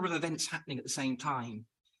quite a number of events happening at the same time.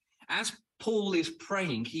 As Paul is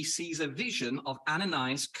praying, he sees a vision of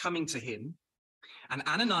Ananias coming to him. And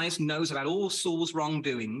Ananias knows about all Saul's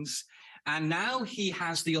wrongdoings. And now he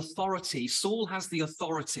has the authority, Saul has the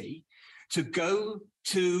authority to go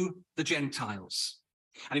to the Gentiles.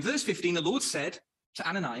 And in verse 15, the Lord said to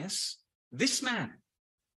Ananias, this man,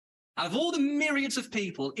 out of all the myriads of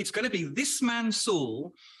people, it's going to be this man,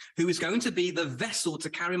 Saul, who is going to be the vessel to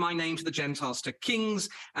carry my name to the Gentiles, to kings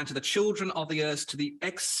and to the children of the earth, to the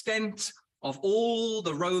extent of all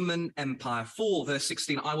the Roman Empire. For, verse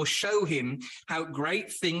 16, I will show him how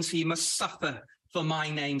great things he must suffer for my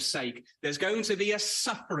name's sake. There's going to be a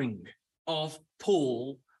suffering of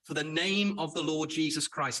Paul for the name of the Lord Jesus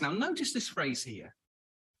Christ. Now, notice this phrase here,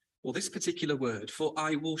 or this particular word, for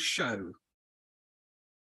I will show.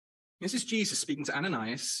 This is Jesus speaking to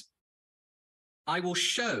Ananias. I will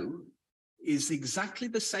show is exactly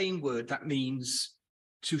the same word that means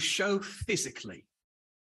to show physically.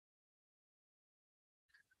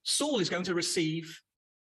 Saul is going to receive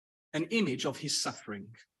an image of his suffering,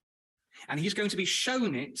 and he's going to be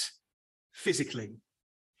shown it physically.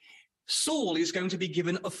 Saul is going to be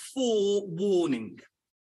given a forewarning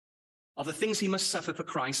of the things he must suffer for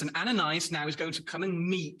Christ, and Ananias now is going to come and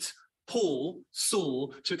meet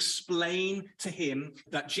Saul, to explain to him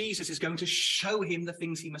that Jesus is going to show him the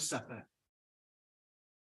things he must suffer.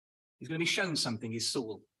 He's going to be shown something, is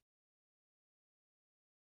Saul.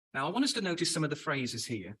 Now, I want us to notice some of the phrases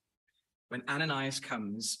here when Ananias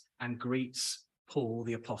comes and greets Paul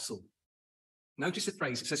the apostle. Notice the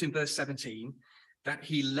phrase. It says in verse 17 that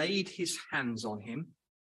he laid his hands on him.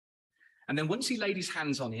 And then once he laid his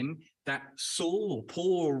hands on him, that Saul or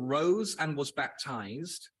Paul rose and was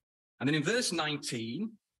baptized. And then in verse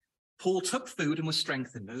 19, Paul took food and was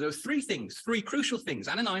strengthened. There are three crucial things.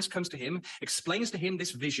 Ananias comes to him, explains to him this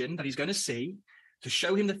vision that he's going to see, to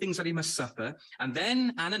show him the things that he must suffer. And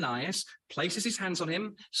then Ananias places his hands on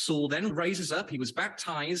him. Saul then raises up. He was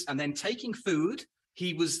baptized. And then taking food,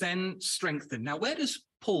 he was then strengthened. Now, where does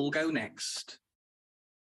Paul go next?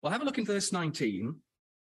 Well, have a look in verse 19.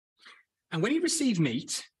 And when he received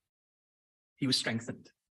meat, he was strengthened.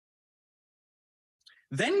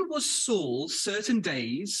 Then was Saul certain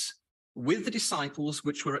days with the disciples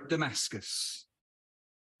which were at Damascus.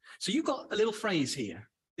 So you've got a little phrase here.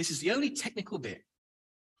 This is the only technical bit.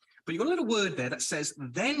 But you've got a little word there that says,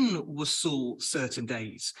 then was Saul certain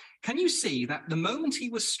days. Can you see that the moment he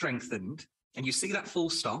was strengthened, and you see that full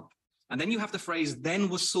stop, and then you have the phrase, then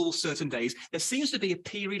was Saul certain days, there seems to be a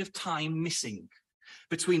period of time missing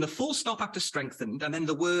between the full stop after strengthened and then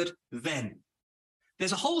the word then.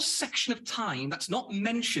 There's a whole section of time that's not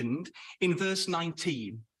mentioned in verse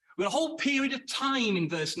 19. We've got a whole period of time in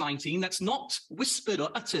verse 19 that's not whispered or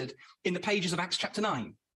uttered in the pages of Acts chapter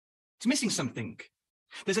 9. It's missing something.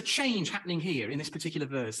 There's a change happening here in this particular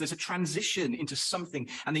verse. There's a transition into something.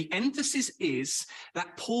 And the emphasis is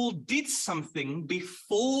that Paul did something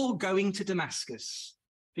before going to Damascus.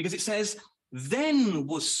 Because it says, then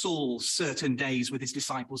was Saul certain days with his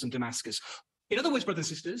disciples in Damascus. In other words, brothers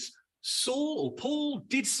and sisters, Saul or Paul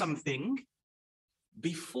did something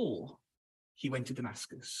before he went to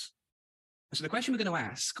Damascus. And so the question we're going to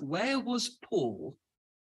ask, where was Paul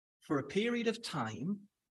for a period of time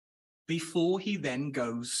before he then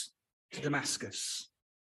goes to Damascus?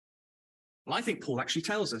 Well, I think Paul actually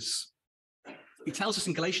tells us. He tells us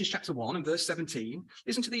in Galatians chapter 1 and verse 17,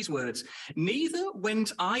 listen to these words, neither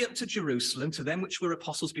went I up to Jerusalem to them which were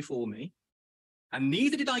apostles before me, and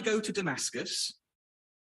neither did I go to Damascus,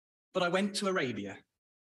 but I went to Arabia.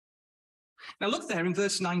 Now look there in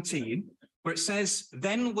verse 19, where it says,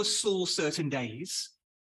 then was Saul certain days.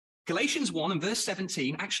 Galatians 1 and verse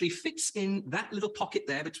 17 actually fits in that little pocket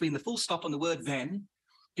there between the full stop and the word then,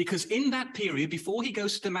 because in that period, before he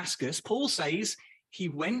goes to Damascus, Paul says he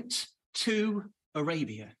went to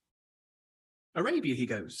Arabia. Arabia he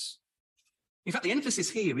goes. In fact, the emphasis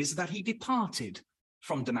here is that he departed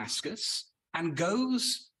from Damascus and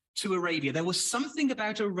goes to Arabia. There was something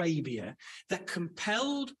about Arabia that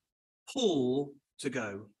compelled Paul to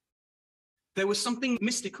go. There was something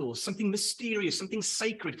mystical, something mysterious, something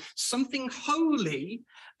sacred, something holy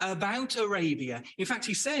about Arabia. In fact,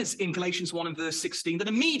 he says in Galatians 1 and verse 16 that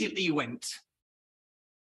immediately he went.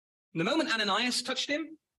 The moment Ananias touched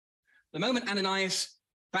him, the moment Ananias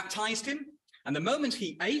baptized him, and the moment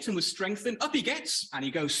he ate and was strengthened, up he gets, and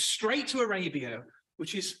he goes straight to Arabia,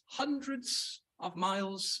 which is hundreds of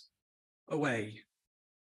miles away.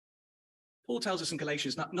 Paul tells us in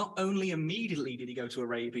Galatians that not only immediately did he go to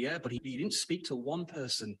Arabia, but he didn't speak to one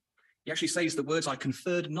person. He actually says the words, I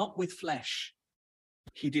conferred not with flesh.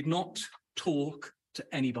 He did not talk to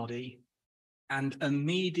anybody and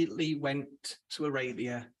immediately went to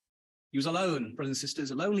Arabia. He was alone, brothers and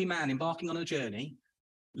sisters, a lonely man embarking on a journey,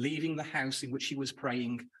 leaving the house in which he was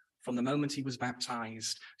praying from the moment he was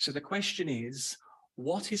baptized. So the question is,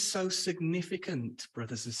 what is so significant,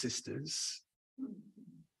 brothers and sisters,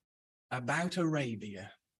 about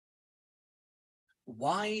Arabia?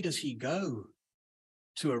 Why does he go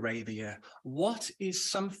to Arabia? What is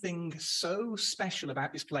something so special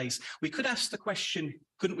about this place? We could ask the question,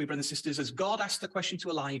 couldn't we, brothers and sisters, as God asked the question to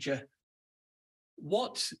Elijah,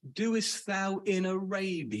 what doest thou in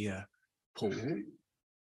Arabia, Paul?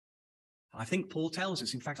 I think Paul tells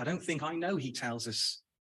us. In fact, I don't think I know he tells us.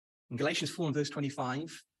 In Galatians 4 and verse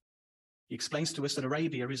 25, he explains to us that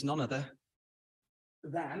Arabia is none other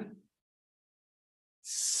than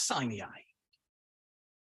Sinai.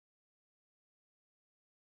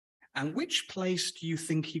 And which place do you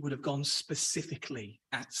think he would have gone specifically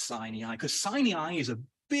at Sinai? Because Sinai is a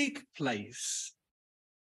big place.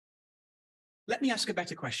 Let me ask a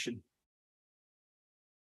better question.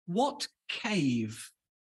 What cave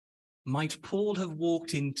might Paul have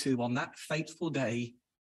walked into on that fateful day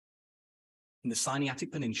in the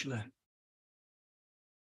Sinaitic Peninsula?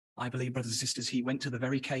 I believe, brothers and sisters, he went to the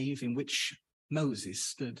very cave in which Moses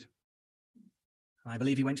stood. I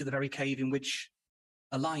believe he went to the very cave in which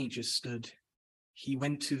Elijah stood. He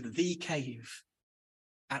went to the cave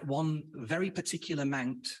at one very particular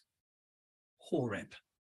mount, Horeb,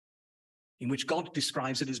 in which God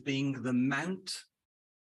describes it as being the mount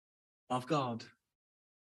of God.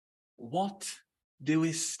 What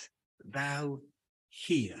doest thou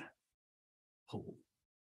here, Paul?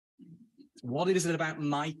 What is it about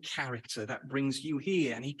my character that brings you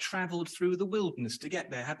here? And he traveled through the wilderness to get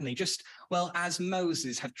there, hadn't he? Just, well, as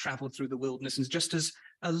Moses had traveled through the wilderness, and just as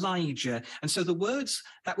Elijah. And so the words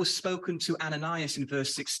that were spoken to Ananias in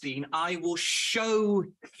verse 16, I will show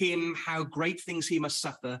him how great things he must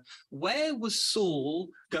suffer. Where was Saul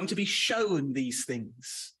going to be shown these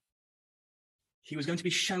things? He was going to be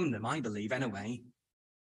shown them, I believe, anyway,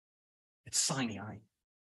 at Sinai.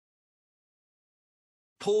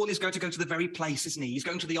 Paul is going to go to the very place, isn't he? He's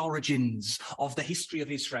going to the origins of the history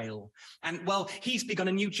of Israel. And, well, he's begun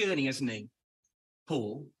a new journey, hasn't he?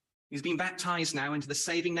 Paul. He's been baptized now into the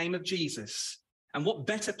saving name of Jesus. And what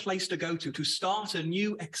better place to go to start a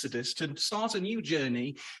new exodus, to start a new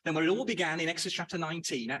journey than where it all began in Exodus chapter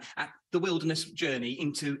 19, at the wilderness journey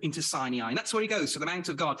into Sinai. And that's where he goes, to the Mount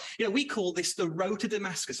of God. You know, we call this the road to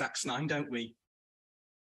Damascus, Acts 9, don't we?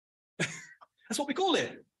 That's what we call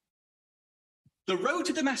it. The road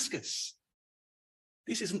to Damascus.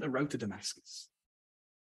 This isn't the road to Damascus.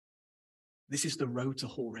 This is the road to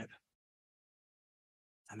Horeb.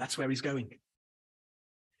 And that's where he's going.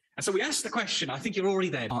 And so we ask the question, I think you're already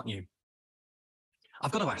there, aren't you?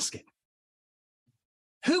 I've got to ask it.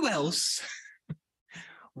 Who else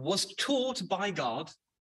was taught by God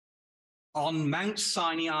on Mount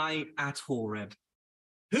Sinai at Horeb?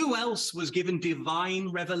 Who else was given divine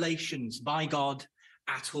revelations by God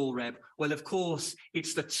at Horeb? Well, of course,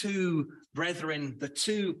 it's the two brethren, the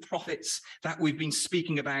two prophets that we've been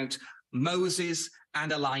speaking about, Moses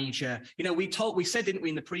and Elijah. You know, we said, didn't we,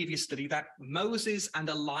 in the previous study, that Moses and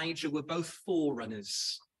Elijah were both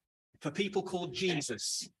forerunners for people called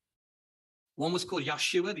Jesus. One was called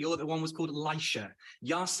Yeshua, the other one was called Elisha.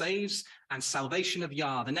 Yah saves and salvation of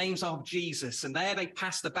Yah, the names of Jesus. And there they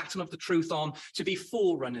passed the baton of the truth on to be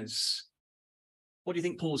forerunners. What do you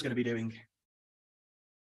think Paul's going to be doing?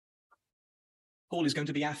 Paul is going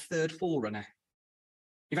to be our third forerunner.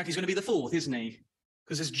 In fact, he's going to be the fourth, isn't he?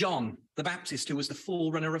 Because there's John the Baptist, who was the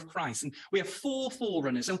forerunner of Christ. And we have four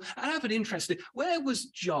forerunners. And I've been interested, where was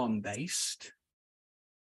John based?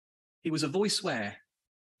 He was a voice where?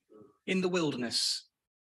 In the wilderness.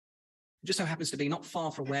 It just so happens to be not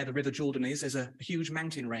far from where the River Jordan is. There's a huge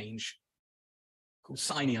mountain range called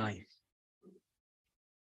Sinai.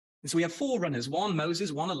 And so we have forerunners, one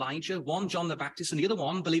Moses, one Elijah, one John the Baptist, and the other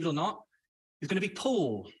one, believe it or not, is going to be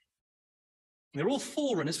Paul. And they're all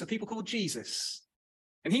forerunners for people called Jesus.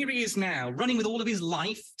 And here he is now, running with all of his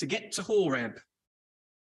life to get to Horeb.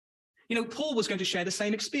 You know, Paul was going to share the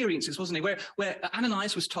same experiences, wasn't he? Where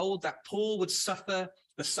Ananias was told that Paul would suffer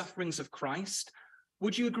the sufferings of Christ.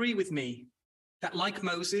 Would you agree with me that, like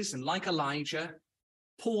Moses and like Elijah,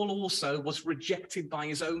 Paul also was rejected by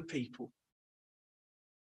his own people?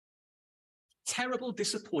 Terrible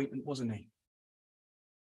disappointment, wasn't he?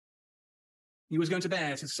 He was going to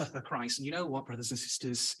bear to suffer Christ. And you know what, brothers and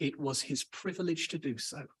sisters? It was his privilege to do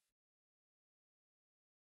so.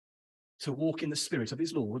 To walk in the spirit of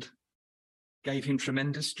his Lord gave him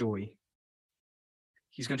tremendous joy.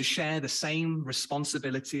 He's going to share the same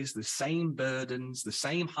responsibilities, the same burdens, the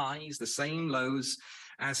same highs, the same lows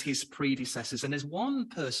as his predecessors. And there's one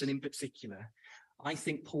person in particular I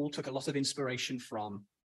think Paul took a lot of inspiration from.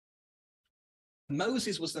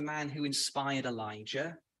 Moses was the man who inspired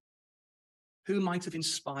Elijah. Who might have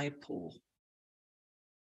inspired Paul?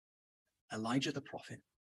 Elijah the prophet.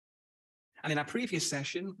 And in our previous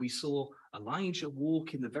session, we saw Elijah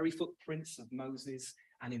walk in the very footprints of Moses.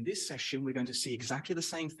 And in this session, we're going to see exactly the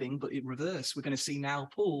same thing, but in reverse. We're going to see now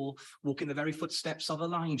Paul walk in the very footsteps of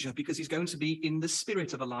Elijah, because he's going to be in the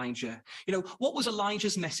spirit of Elijah. You know, what was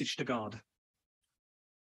Elijah's message to God?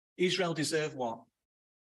 Israel deserved what?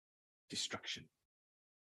 Destruction.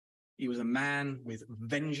 He was a man with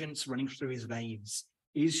vengeance running through his veins.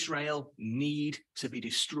 Israel need to be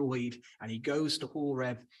destroyed. And he goes to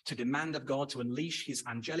Horeb to demand of God to unleash his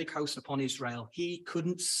angelic host upon Israel. He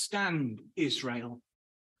couldn't stand Israel.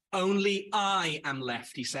 Only I am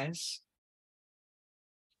left, he says.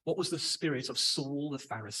 What was the spirit of Saul the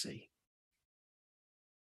Pharisee?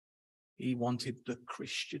 He wanted the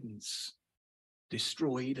Christians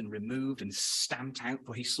destroyed and removed and stamped out,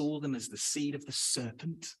 for he saw them as the seed of the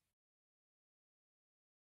serpent.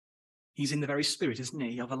 He's in the very spirit, isn't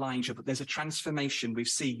he, of Elijah, but there's a transformation we've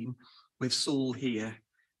seen with Saul here.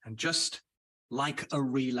 And just like a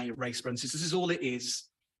relay race, brothers and sisters, this is all it is.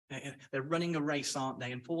 They're running a race, aren't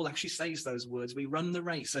they? And Paul actually says those words, we run the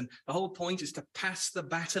race. And the whole point is to pass the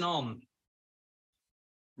baton on,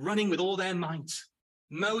 running with all their might.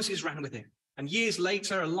 Moses ran with it. And years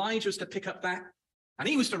later, Elijah was to pick up that, and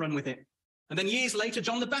he was to run with it. And then years later,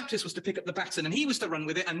 John the Baptist was to pick up the baton, and he was to run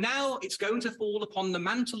with it. And now it's going to fall upon the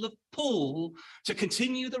mantle of Paul to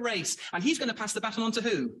continue the race. And he's going to pass the baton on to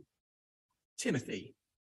who? Timothy.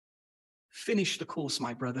 Finish the course,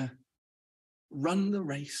 my brother. Run the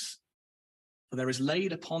race, for there is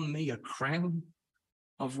laid upon me a crown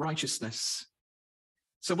of righteousness.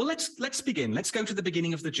 So, well, let's begin. Let's go to the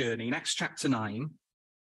beginning of the journey in Acts chapter 9.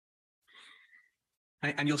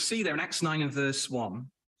 And you'll see there in Acts 9 and verse 1,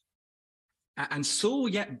 and Saul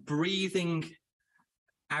yet breathing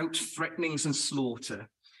out threatenings and slaughter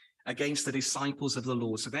against the disciples of the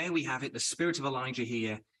Lord. So there we have it, the spirit of Elijah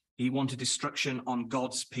here. He wanted destruction on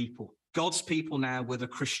God's people. God's people now were the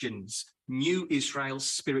Christians, new Israel,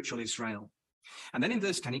 spiritual Israel. And then in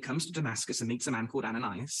verse 10, he comes to Damascus and meets a man called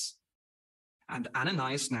Ananias. And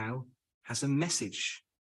Ananias now has a message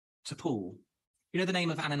to Paul. You know the name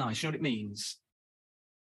of Ananias, you know what it means?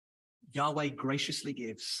 Yahweh graciously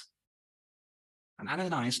gives. And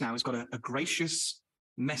Ananias now has got a gracious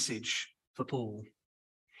message for Paul.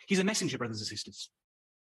 He's a messenger, brothers and sisters.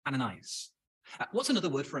 Ananias. What's another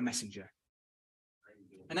word for a messenger?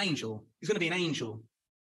 An angel. He's going to be an angel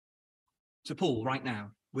to Paul right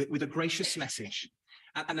now with a gracious message.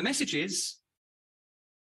 And the message is,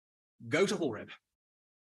 go to Horeb.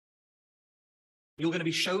 You're going to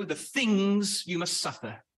be shown the things you must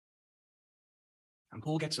suffer. And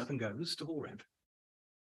Paul gets up and goes to Horeb.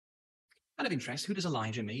 Out of interest, who does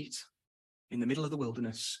Elijah meet in the middle of the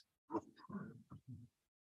wilderness?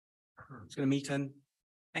 He's going to meet an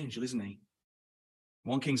angel, isn't he?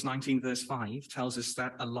 1 Kings 19 verse 5 tells us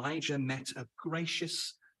that Elijah met a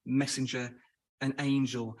gracious messenger, an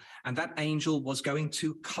angel, and that angel was going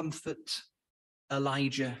to comfort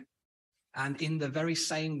Elijah. And in the very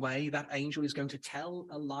same way, that angel is going to tell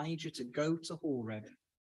Elijah to go to Horeb.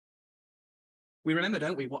 We remember,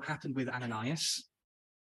 don't we, what happened with Ananias?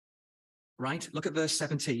 Right? Look at verse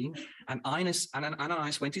 17. And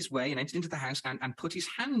Ananias went his way and entered into the house and put his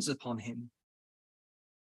hands upon him.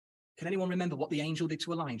 Can anyone remember what the angel did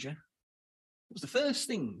to Elijah? It was the first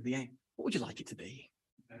thing. What would you like it to be?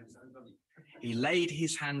 He laid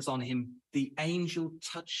his hands on him. The angel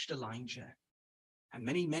touched Elijah. And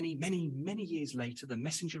many, many, many, many years later, the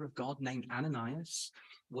messenger of God named Ananias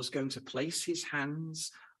was going to place his hands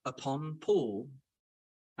upon Paul.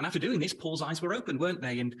 And after doing this, Paul's eyes were opened, weren't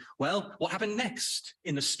they? And, well, what happened next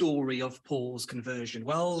in the story of Paul's conversion?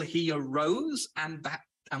 Well, he arose and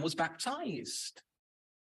was baptized.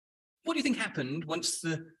 What do you think happened once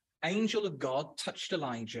the angel of God touched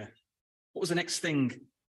Elijah? What was the next thing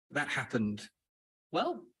that happened?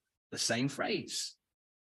 Well, the same phrase.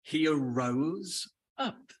 He arose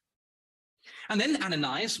up. And then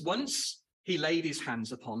Ananias, once he laid his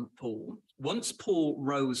hands upon Paul, once Paul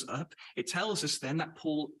rose up, it tells us then that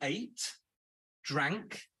Paul ate,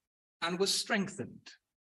 drank, and was strengthened.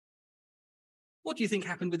 What do you think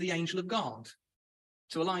happened with the angel of God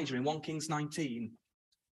to Elijah in 1 Kings 19?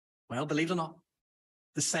 Well, believe it or not,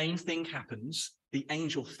 the same thing happens. The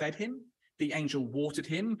angel fed him, the angel watered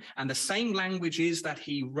him, and the same language is that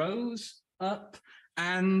he rose up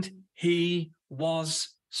and he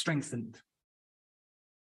was strengthened.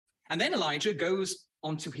 And then Elijah goes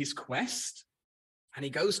onto his quest, and he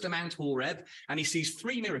goes to Mount Horeb, and he sees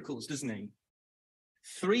 3 miracles, doesn't he?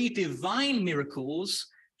 3 divine miracles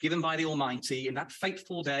given by the Almighty in that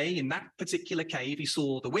fateful day, in that particular cave. He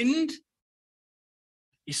saw the wind,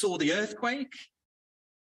 he saw the earthquake,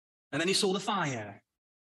 and then he saw the fire.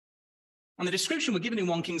 And the description we're given in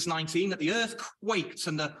 1 Kings 19, that the earth quaked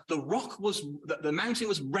and the mountain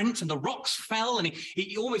was rent and the rocks fell, and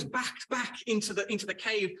he almost backed back into the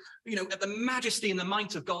cave, at the majesty and the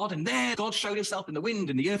might of God. And there God showed himself in the wind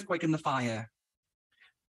and the earthquake and the fire.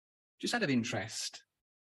 Just out of interest,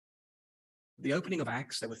 the opening of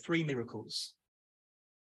Acts, there were 3 miracles.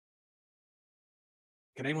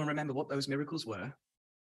 Can anyone remember what those miracles were?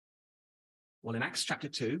 Well, in Acts chapter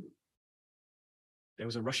 2, there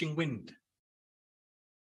was a rushing wind.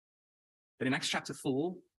 But in Acts chapter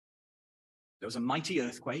 4, There was a mighty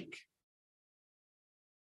earthquake.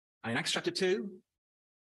 And in Acts chapter 2,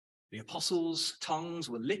 the apostles' tongues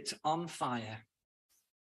were lit on fire.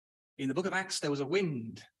 In the book of Acts, there was a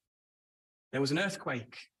wind, there was an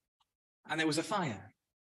earthquake, and there was a fire.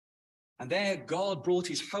 And there God brought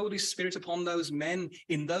his Holy Spirit upon those men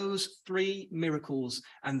in those 3 miracles.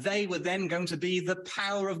 And they were then going to be the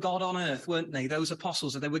power of God on earth, weren't they? Those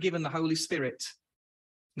apostles, and they were given the Holy Spirit.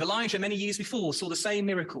 And Elijah, many years before, saw the same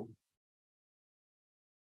miracle.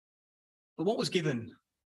 But what was given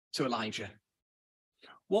to Elijah?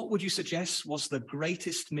 What would you suggest was the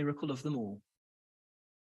greatest miracle of them all?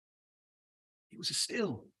 It was a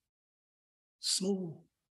still, small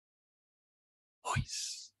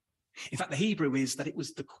voice. In fact, the Hebrew is that it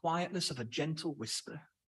was the quietness of a gentle whisper.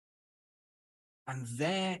 And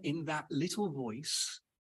there in that little voice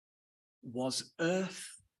was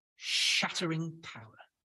earth-shattering power.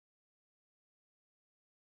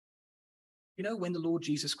 You know, when the Lord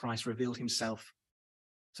Jesus Christ revealed himself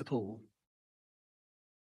to Paul,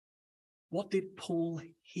 what did Paul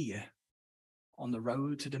hear on the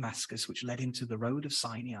road to Damascus, which led him to the road of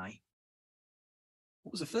Sinai?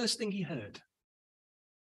 What was the first thing he heard?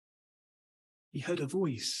 He heard a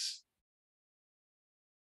voice.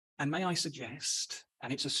 And may I suggest,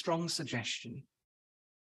 and it's a strong suggestion,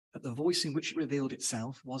 that the voice in which it revealed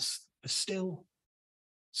itself was a still,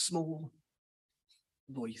 small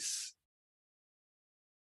voice.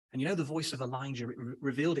 And you know, the voice of Elijah, it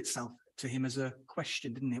revealed itself to him as a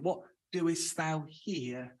question, didn't it? What doest thou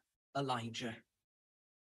hear, Elijah?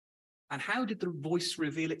 And how did the voice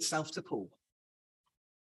reveal itself to Paul?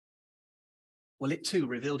 Well, it too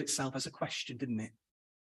revealed itself as a question, didn't it?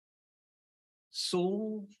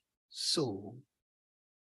 Saul, Saul,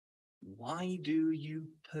 why do you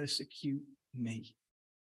persecute me?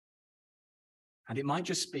 And it might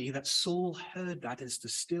just be that Saul heard that as the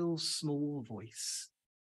still small voice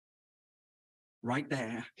right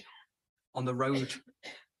there on the road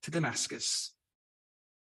to Damascus.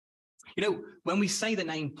 You know, when we say the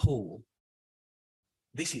name Paul,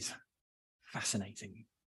 this is fascinating.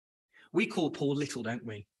 We call Paul little, don't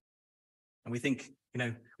we? And we think, you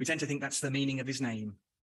know, we tend to think that's the meaning of his name.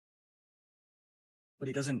 But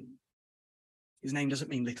it doesn't. His name doesn't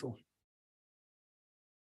mean little.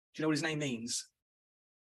 Do you know what his name means?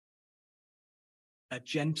 A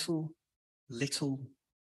gentle, little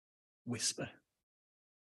whisper.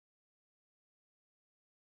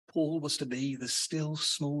 Paul was to be the still,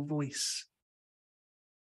 small voice.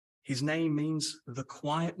 His name means the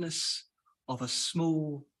quietness of a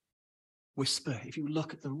small whisper. If you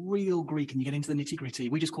look at the real Greek and you get into the nitty-gritty,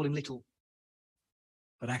 we just call him little.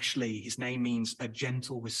 But actually, his name means a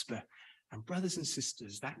gentle whisper. And brothers and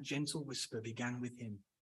sisters, that gentle whisper began with him.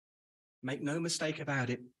 Make no mistake about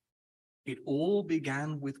it. It all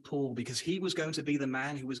began with Paul, because he was going to be the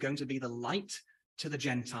man who was going to be the light to the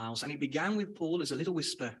Gentiles. And it began with Paul as a little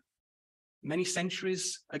whisper many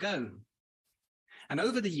centuries ago. And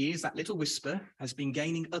over the years, that little whisper has been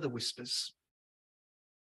gaining other whispers.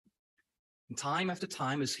 And time after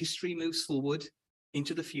time, as history moves forward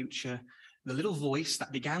into the future, the little voice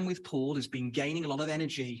that began with Paul has been gaining a lot of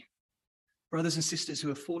energy. Brothers and sisters who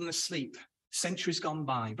have fallen asleep centuries gone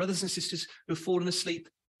by, brothers and sisters who have fallen asleep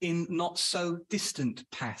in not so distant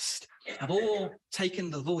past, have all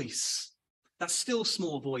taken the voice, that still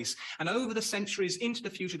small voice. And over the centuries into the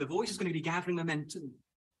future, the voice is going to be gathering momentum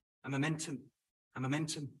and momentum and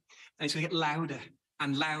momentum. And it's going to get louder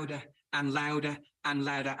and louder and louder and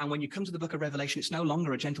louder. And when you come to the book of Revelation, it's no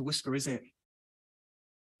longer a gentle whisper, is it?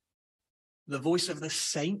 The voice of the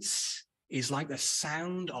saints is like the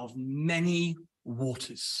sound of many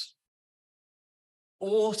waters.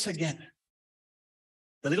 All together,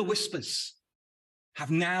 the little whispers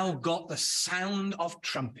have now got the sound of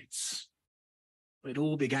trumpets. But it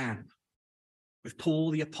all began with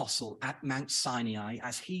Paul the Apostle at Mount Sinai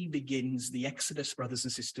as he begins the Exodus, brothers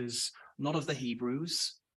and sisters, not of the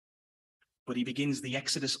Hebrews, but he begins the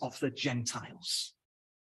Exodus of the Gentiles.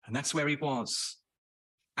 And that's where he was,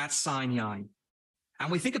 at Sinai.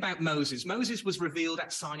 And we think about Moses. Moses was revealed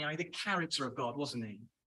at Sinai, the character of God, wasn't he?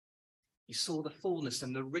 He saw the fullness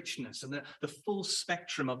and the richness and the full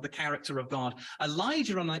spectrum of the character of God.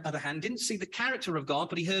 Elijah, on the other hand, didn't see the character of God,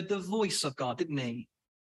 but he heard the voice of God, didn't he?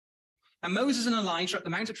 And Moses and Elijah at the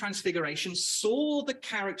Mount of Transfiguration saw the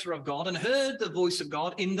character of God and heard the voice of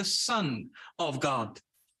God in the Son of God.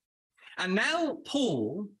 And now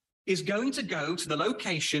Paul is going to go to the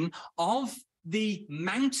location of the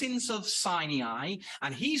mountains of Sinai,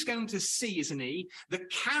 and he's going to see, isn't he, the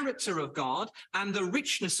character of God and the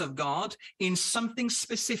richness of God in something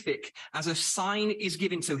specific as a sign is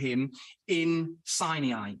given to him in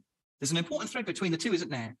Sinai. There's an important thread between the two, isn't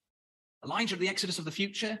there? Elijah, the exodus of the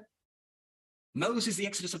future, Moses, the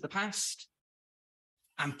exodus of the past,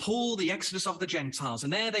 and Paul, the exodus of the Gentiles.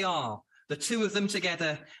 And there they are, the two of them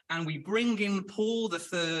together, and we bring in Paul the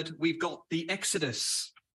third. We've got the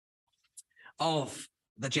exodus of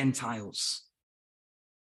the Gentiles.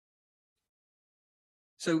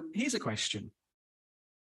 So here's a question.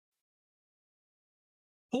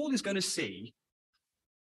 Paul is going to see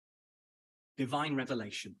divine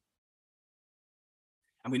revelation.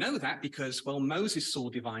 And we know that because, well, Moses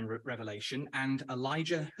saw divine revelation and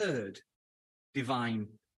Elijah heard divine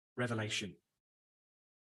revelation.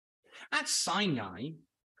 At Sinai,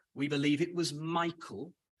 we believe it was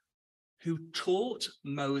Michael who taught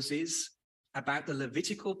Moses about the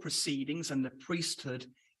Levitical proceedings and the priesthood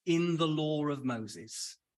in the law of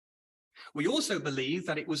Moses. We also believe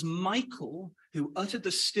that it was Michael who uttered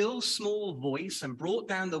the still small voice and brought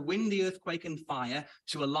down the wind, the earthquake, and fire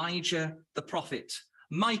to Elijah the prophet.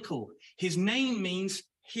 Michael, his name means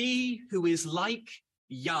he who is like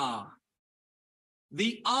Yah.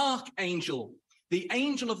 The archangel, the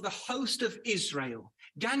angel of the host of Israel.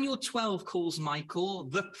 Daniel 12 calls Michael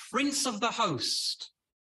the prince of the host.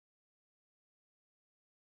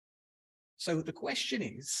 So the question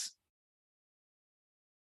is,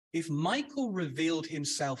 if Michael revealed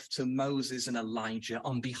himself to Moses and Elijah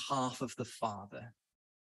on behalf of the Father,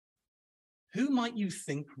 who might you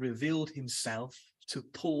think revealed himself to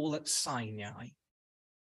Paul at Sinai?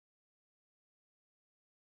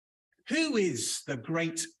 Who is the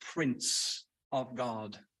great prince of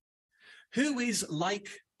God? Who is like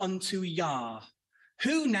unto Yah?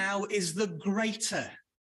 Who now is the greater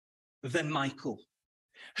than Michael?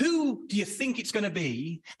 Who do you think it's going to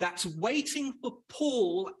be that's waiting for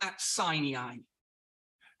Paul at Sinai?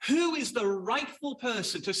 Who is the rightful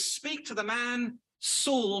person to speak to the man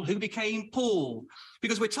Saul who became Paul?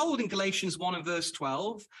 Because we're told in Galatians 1 and verse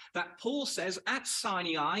 12 that Paul says, at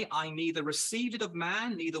Sinai, I neither received it of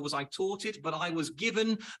man, neither was I taught it, but I was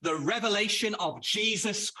given the revelation of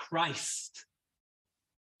Jesus Christ.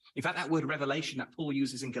 In fact, that word revelation that Paul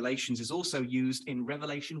uses in Galatians is also used in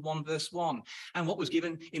Revelation 1 verse 1. And what was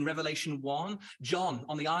given in Revelation 1, John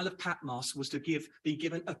on the Isle of Patmos was to be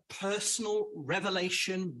given a personal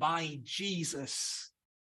revelation by Jesus.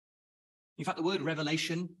 In fact, the word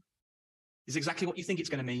revelation is exactly what you think it's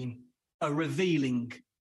going to mean. A revealing,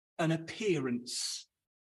 an appearance.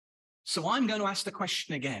 So I'm going to ask the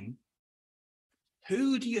question again.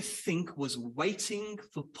 Who do you think was waiting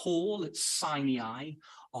for Paul at Sinai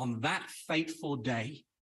on that fateful day?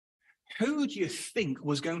 Who do you think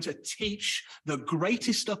was going to teach the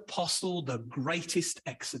greatest apostle, the greatest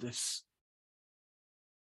exodus?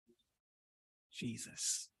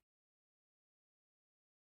 Jesus.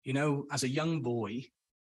 You know, as a young boy,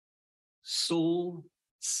 Saul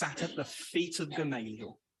sat at the feet of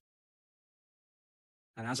Gamaliel.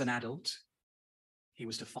 And as an adult, he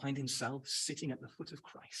was to find himself sitting at the foot of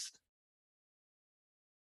Christ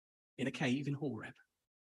in a cave in Horeb.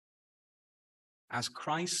 As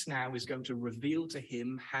Christ now is going to reveal to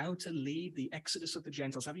him how to lead the exodus of the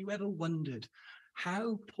Gentiles. Have you ever wondered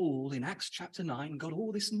how Paul in Acts chapter 9 got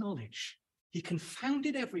all this knowledge? He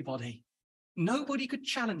confounded everybody. Nobody could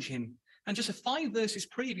challenge him. And just 5 verses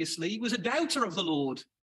previously, he was a doubter of the Lord.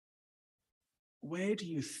 Where do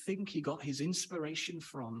you think he got his inspiration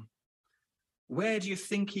from? Where do you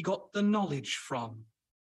think he got the knowledge from?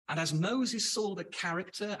 And as Moses saw the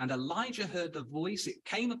character and Elijah heard the voice, it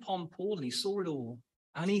came upon Paul and he saw it all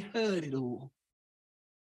and he heard it all.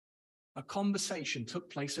 A conversation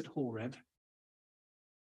took place at Horeb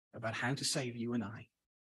about how to save you and I.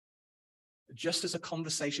 Just as a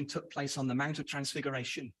conversation took place on the Mount of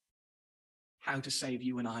Transfiguration, how to save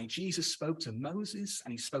you and I. Jesus spoke to Moses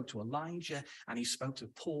and he spoke to Elijah and he spoke to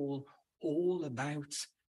Paul all about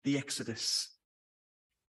the Exodus.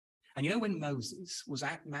 And you know, when Moses was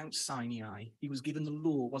at Mount Sinai, he was given the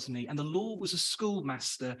law, wasn't he? And the law was a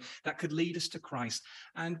schoolmaster that could lead us to Christ.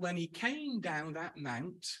 And when he came down that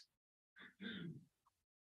mount,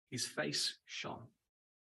 his face shone.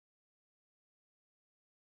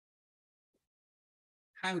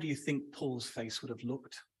 How do you think Paul's face would have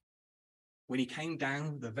looked when he came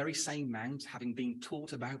down the very same mount, having been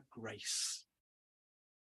taught about grace?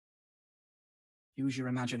 Use your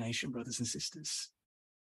imagination, brothers and sisters.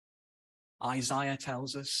 Isaiah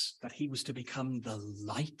tells us that he was to become the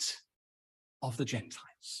light of the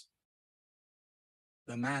Gentiles.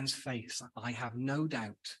 The man's face, I have no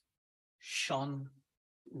doubt, shone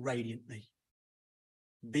radiantly,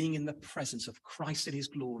 being in the presence of Christ in his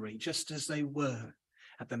glory, just as they were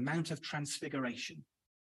at the Mount of Transfiguration.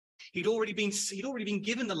 He'd already been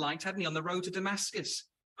given the light, hadn't he, on the road to Damascus.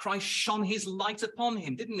 Christ shone his light upon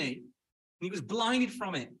him, didn't he? And he was blinded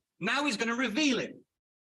from it. Now he's going to reveal it.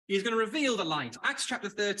 He's going to reveal the light. Acts chapter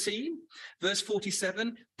 13, verse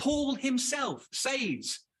 47, Paul himself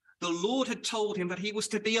says the Lord had told him that he was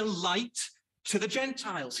to be a light to the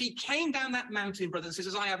Gentiles. He came down that mountain, brothers and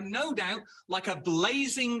sisters, I have no doubt, like a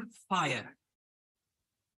blazing fire.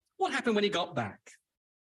 What happened when he got back?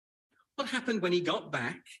 What happened when he got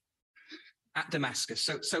back at Damascus?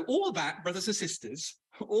 So all of that, brothers and sisters,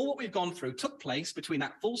 all what we've gone through took place between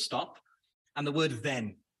that full stop and the word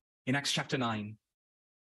then in Acts chapter 9.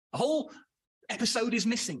 A whole episode is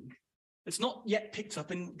missing. It's not yet picked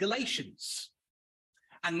up in Galatians.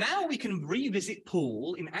 And now we can revisit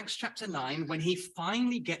Paul in Acts chapter 9 when he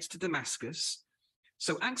finally gets to Damascus.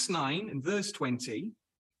 So Acts 9 and verse 20,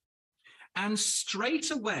 and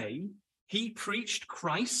straight away he preached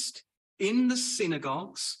Christ in the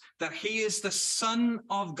synagogues, that he is the Son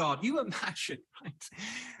of God. You imagine,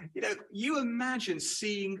 right? You imagine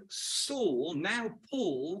seeing Saul, now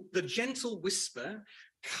Paul, the gentle whisper,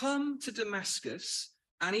 come to Damascus,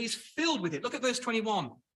 and he's filled with it. Look at verse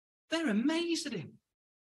 21. They're amazed at him.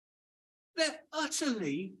 They're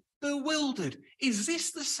utterly bewildered. Is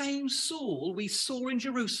this the same Saul we saw in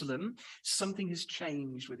Jerusalem? Something has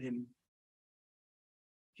changed with him.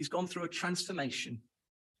 He's gone through a transformation.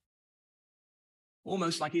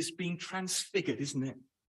 Almost like he's been transfigured, isn't it?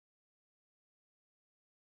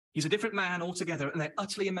 He's a different man altogether, and they're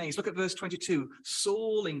utterly amazed. Look at verse 22.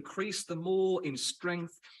 Saul increased the more in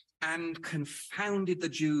strength and confounded the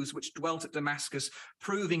Jews which dwelt at Damascus,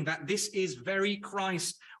 proving that this is very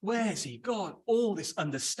Christ. Where's he got all this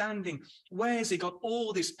understanding? Where's he got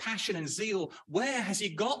all this passion and zeal? Where has he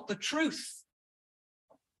got the truth?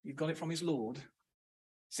 He got it from his Lord,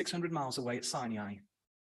 600 miles away at Sinai.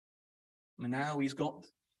 And now he's got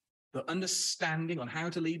the understanding on how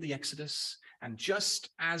to lead the Exodus. And just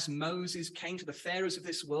as Moses came to the pharaohs of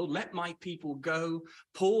this world, let my people go,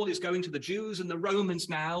 Paul is going to the Jews and the Romans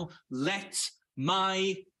now, let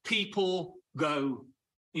my people go.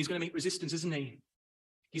 He's going to meet resistance, isn't he?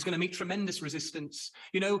 He's going to meet tremendous resistance.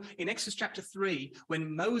 You know, in Exodus chapter 3,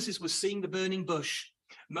 when Moses was seeing the burning bush,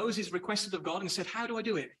 Moses requested of God and said, how do I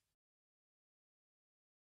do it?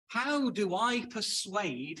 How do I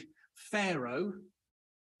persuade Pharaoh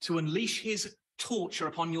to unleash his torture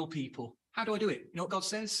upon your people? How do I do it? You know what God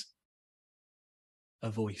says? A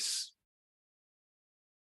voice.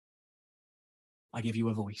 I give you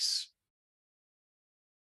a voice.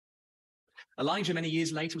 Elijah, many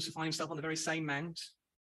years later, was to find himself on the very same mount.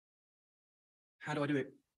 How do I do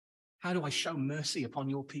it? How do I show mercy upon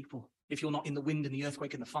your people? If you're not in the wind and the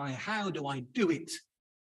earthquake and the fire, how do I do it?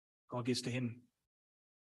 God gives to him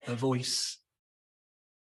a voice.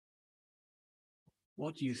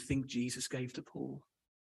 What do you think Jesus gave to Paul?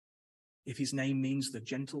 If his name means the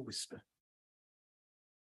gentle whisper.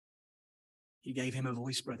 He gave him a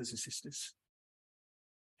voice, brothers and sisters.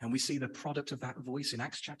 And we see the product of that voice in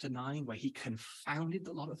Acts chapter 9, where he confounded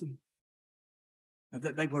the lot of them. And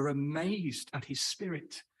that they were amazed at his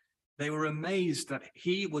spirit. They were amazed that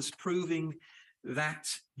he was proving that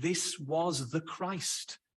this was the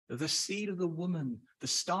Christ, the seed of the woman, the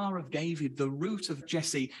star of David, the root of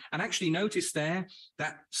Jesse. And actually notice there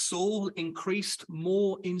that Saul increased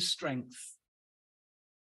more in strength.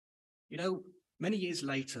 You know, many years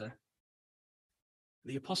later,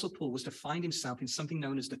 the Apostle Paul was to find himself in something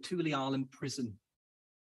known as the Tullianum prison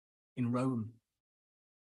in Rome.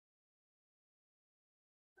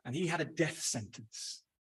 And he had a death sentence.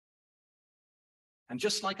 And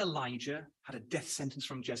just like Elijah had a death sentence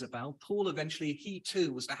from Jezebel, Paul eventually, he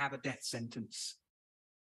too was to have a death sentence.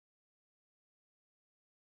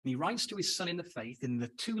 And he writes to his son in the faith in the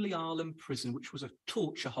Tullianum prison, which was a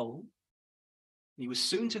torture hole. He was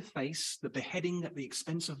soon to face the beheading at the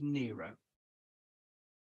expense of Nero.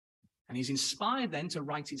 And he's inspired then to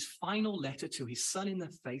write his final letter to his son in the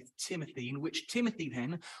faith, Timothy, in which Timothy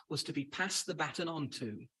then was to be passed the baton on to.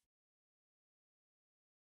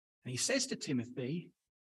 And he says to Timothy,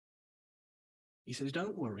 he says,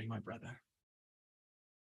 don't worry, my brother.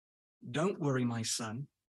 Don't worry, my son.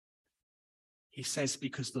 He says,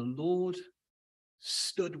 because the Lord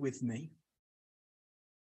stood with me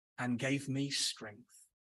and gave me strength.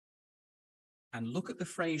 And look at the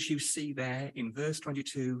phrase you see there in verse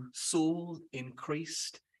 22, Saul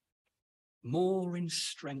increased more in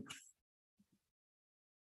strength.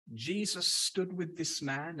 Jesus stood with this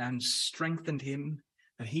man and strengthened him,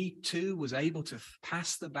 and he too was able to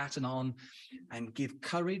pass the baton on and give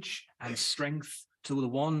courage and strength to the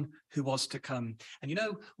one who was to come. And you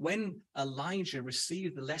know, when Elijah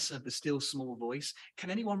received the lesson of the still small voice,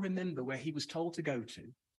 can anyone remember where he was told to go to?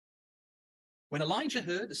 When Elijah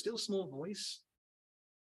heard the still small voice,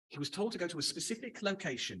 he was told to go to a specific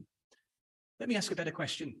location. Let me ask a better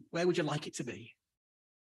question. Where would you like it to be?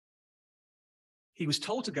 He was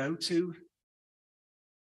told to go to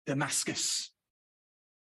Damascus.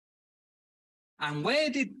 And where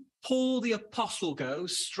did Paul the apostle go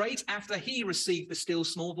straight after he received the still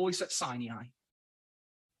small voice at Sinai?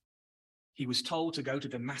 He was told to go to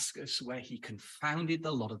Damascus, where he confounded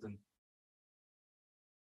the lot of them.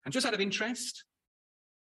 And just out of interest,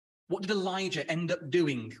 what did Elijah end up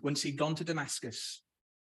doing once he'd gone to Damascus?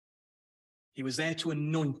 He was there to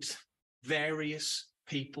anoint various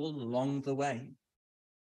people along the way.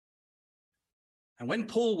 And when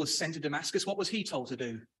Paul was sent to Damascus, what was he told to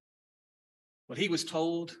do? Well, he was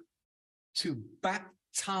told to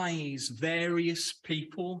baptize various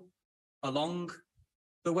people along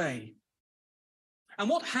the way. And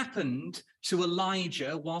what happened to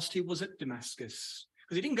Elijah whilst he was at Damascus?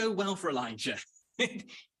 Because it didn't go well for Elijah.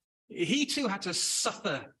 He too had to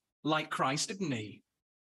suffer like Christ, didn't he?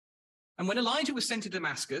 And when Elijah was sent to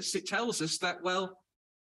Damascus, it tells us that, well,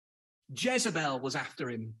 Jezebel was after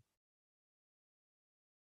him.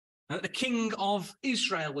 The king of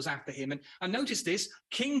Israel was after him. And notice this,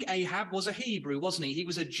 King Ahab was a Hebrew, wasn't he? He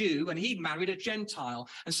was a Jew and he married a Gentile.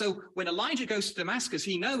 And so when Elijah goes to Damascus,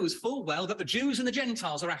 he knows full well that the Jews and the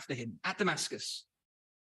Gentiles are after him at Damascus.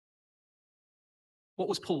 What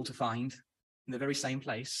was Paul to find in the very same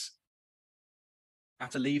place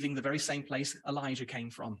after leaving the very same place Elijah came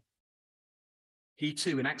from? He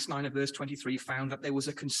too, in Acts 9 and verse 23, found that there was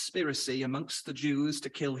a conspiracy amongst the Jews to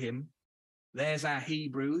kill him. There's our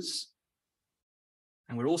Hebrews.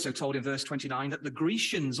 And we're also told in verse 29 that the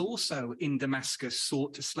Grecians also in Damascus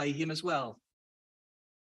sought to slay him as well.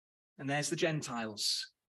 And there's the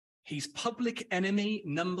Gentiles. He's public enemy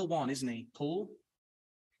number one, isn't he, Paul?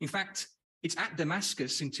 In fact, it's at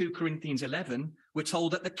Damascus in 2 Corinthians 11, we're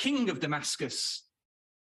told that the king of Damascus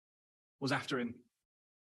was after him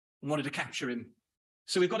and wanted to capture him.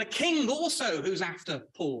 So we've got a king also who's after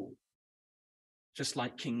Paul, just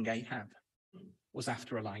like King Ahab was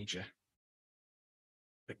after Elijah,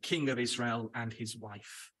 the king of Israel and his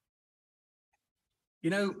wife. You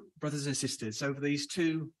know, brothers and sisters, over these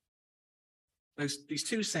two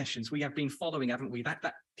sessions, we have been following, haven't we,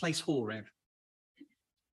 that place Horeb.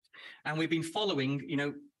 And we've been following, you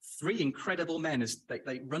know, three incredible men as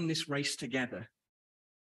they run this race together.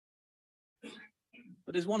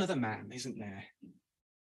 But there's one other man, isn't there,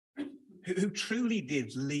 who truly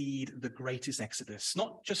did lead the greatest exodus,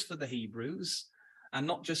 not just for the Hebrews and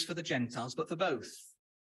not just for the Gentiles, but for both.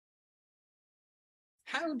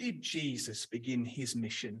 How did Jesus begin his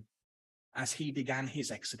mission as he began his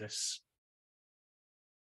exodus?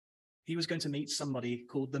 He was going to meet somebody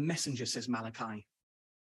called the messenger, says Malachi.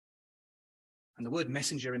 And the word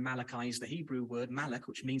messenger in Malachi is the Hebrew word malach,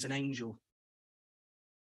 which means an angel.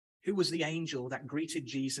 Who was the angel that greeted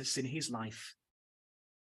Jesus in his life?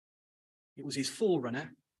 It was his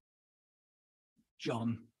forerunner,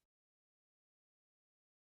 John.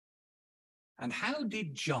 And how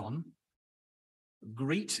did John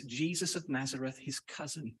greet Jesus of Nazareth, his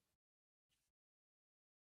cousin?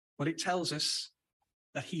 Well, it tells us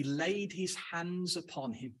that he laid his hands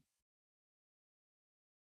upon him.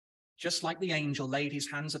 Just like the angel laid his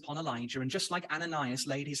hands upon Elijah, and just like Ananias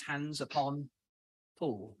laid his hands upon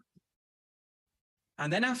Paul.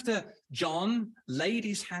 And then after John laid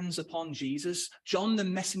his hands upon Jesus, John, the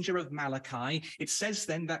messenger of Malachi, it says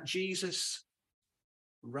then that Jesus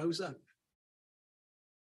rose up.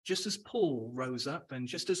 Just as Paul rose up and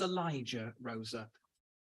just as Elijah rose up.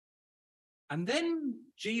 And then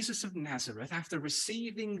Jesus of Nazareth, after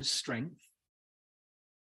receiving strength,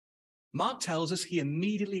 Mark tells us he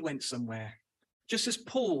immediately went somewhere. Just as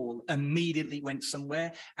Paul immediately went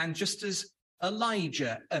somewhere, and just as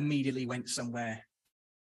Elijah immediately went somewhere.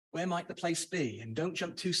 Where might the place be? And don't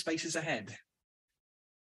jump 2 spaces ahead.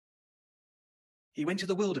 He went to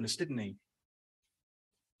the wilderness, didn't he?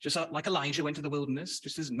 Just like Elijah went to the wilderness,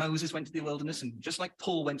 just as Moses went to the wilderness, and just like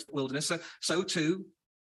Paul went to the wilderness, so too,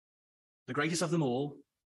 the greatest of them all,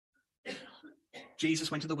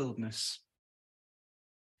 Jesus went to the wilderness.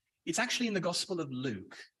 It's actually in the Gospel of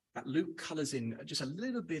Luke that Luke colors in just a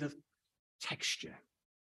little bit of texture.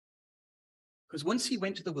 Because once he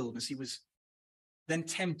went to the wilderness, he was then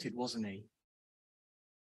tempted, wasn't he?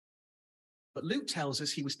 But Luke tells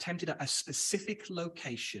us he was tempted at a specific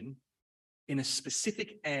location, in a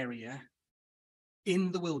specific area,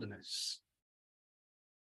 in the wilderness.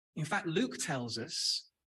 In fact, Luke tells us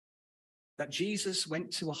that Jesus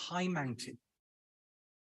went to a high mountain.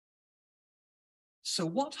 So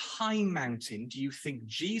what high mountain do you think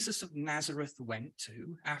Jesus of Nazareth went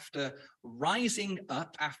to after rising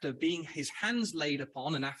up, after being his hands laid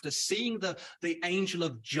upon, and after seeing the angel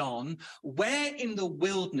of John? Where in the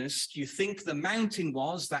wilderness do you think the mountain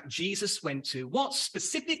was that Jesus went to? What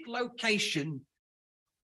specific location?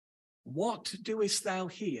 What doest thou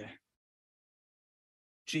here,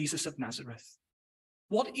 Jesus of Nazareth?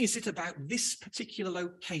 What is it about this particular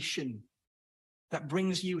location that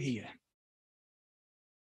brings you here?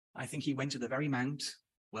 I think he went to the very mount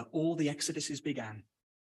where all the exoduses began,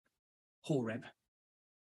 Horeb.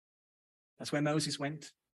 That's where Moses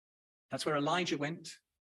went. That's where Elijah went.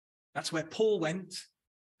 That's where Paul went.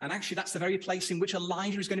 And actually, that's the very place in which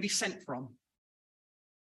Elijah is going to be sent from.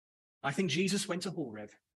 I think Jesus went to Horeb.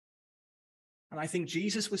 And I think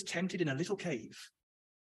Jesus was tempted in a little cave,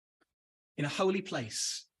 in a holy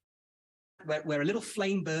place, where a little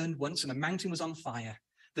flame burned once and a mountain was on fire.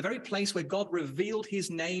 The very place where God revealed his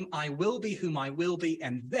name, I will be whom I will be.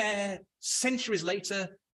 And there, centuries later,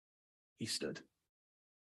 he stood.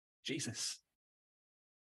 Jesus.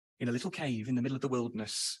 In a little cave in the middle of the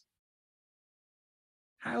wilderness.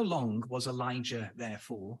 How long was Elijah there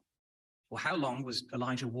for? Or how long was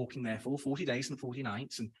Elijah walking there for? 40 days and 40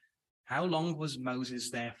 nights. And how long was Moses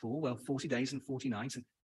there for? Well, 40 days and 40 nights. And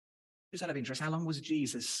just out of interest, how long was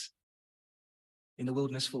Jesus in the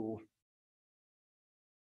wilderness for?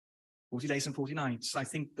 40 days and 40 nights. I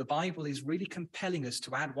think the Bible is really compelling us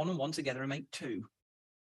to add one and one together and make two.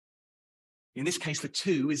 In this case, the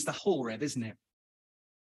two is the Horeb, isn't it?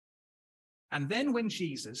 And then when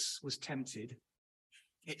Jesus was tempted,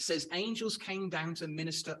 it says angels came down to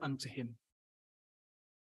minister unto him.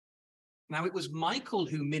 Now, it was Michael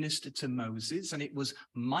who ministered to Moses, and it was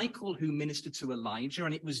Michael who ministered to Elijah,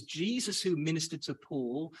 and it was Jesus who ministered to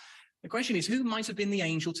Paul. The question is, who might have been the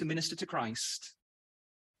angel to minister to Christ?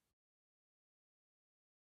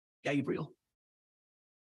 Gabriel,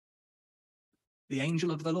 the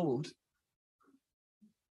angel of the Lord.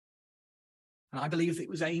 And I believe it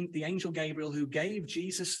was the angel Gabriel who gave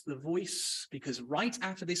Jesus the voice, because right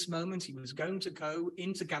after this moment, he was going to go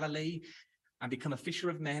into Galilee and become a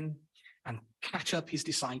fisher of men and catch up his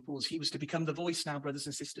disciples. He was to become the voice now, brothers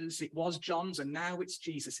and sisters. It was John's, and now it's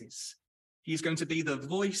Jesus's. He's going to be the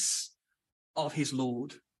voice of his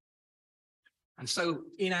Lord. And so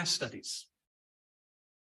in our studies,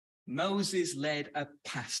 Moses led a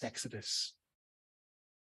past exodus.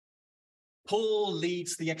 Paul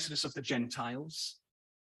leads the exodus of the Gentiles,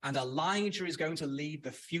 and Elijah is going to lead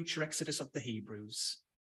the future exodus of the Hebrews.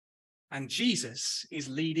 And Jesus is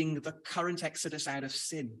leading the current exodus out of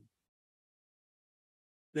sin.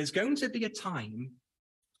 There's going to be a time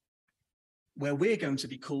where we're going to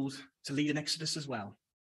be called to lead an exodus as well.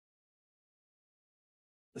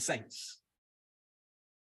 The saints.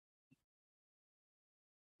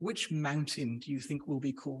 Which mountain do you think we'll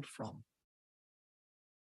be called from?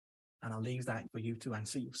 And I'll leave that for you to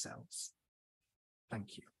answer yourselves.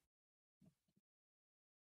 Thank you.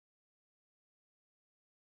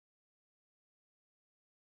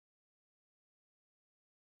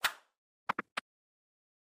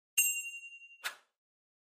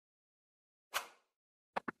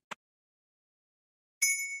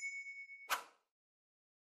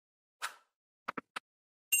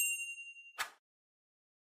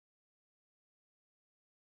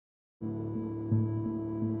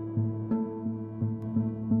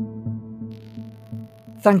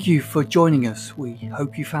 Thank you for joining us. We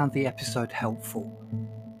hope you found the episode helpful.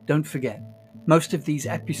 Don't forget, most of these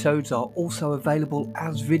episodes are also available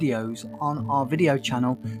as videos on our video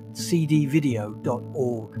channel,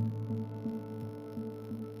 cdvideo.org.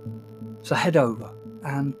 So head over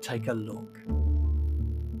and take a look.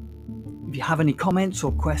 If you have any comments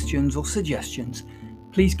or questions or suggestions,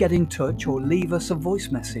 please get in touch or leave us a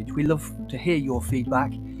voice message. We love to hear your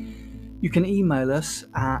feedback. You can email us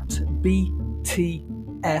at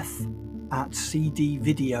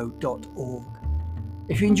btf@cdvideo.org.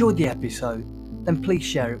 If you enjoyed the episode, then please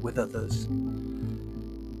share it with others.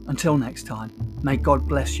 Until next time, may God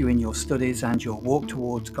bless you in your studies and your walk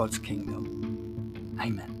towards God's kingdom.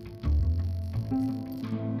 Amen.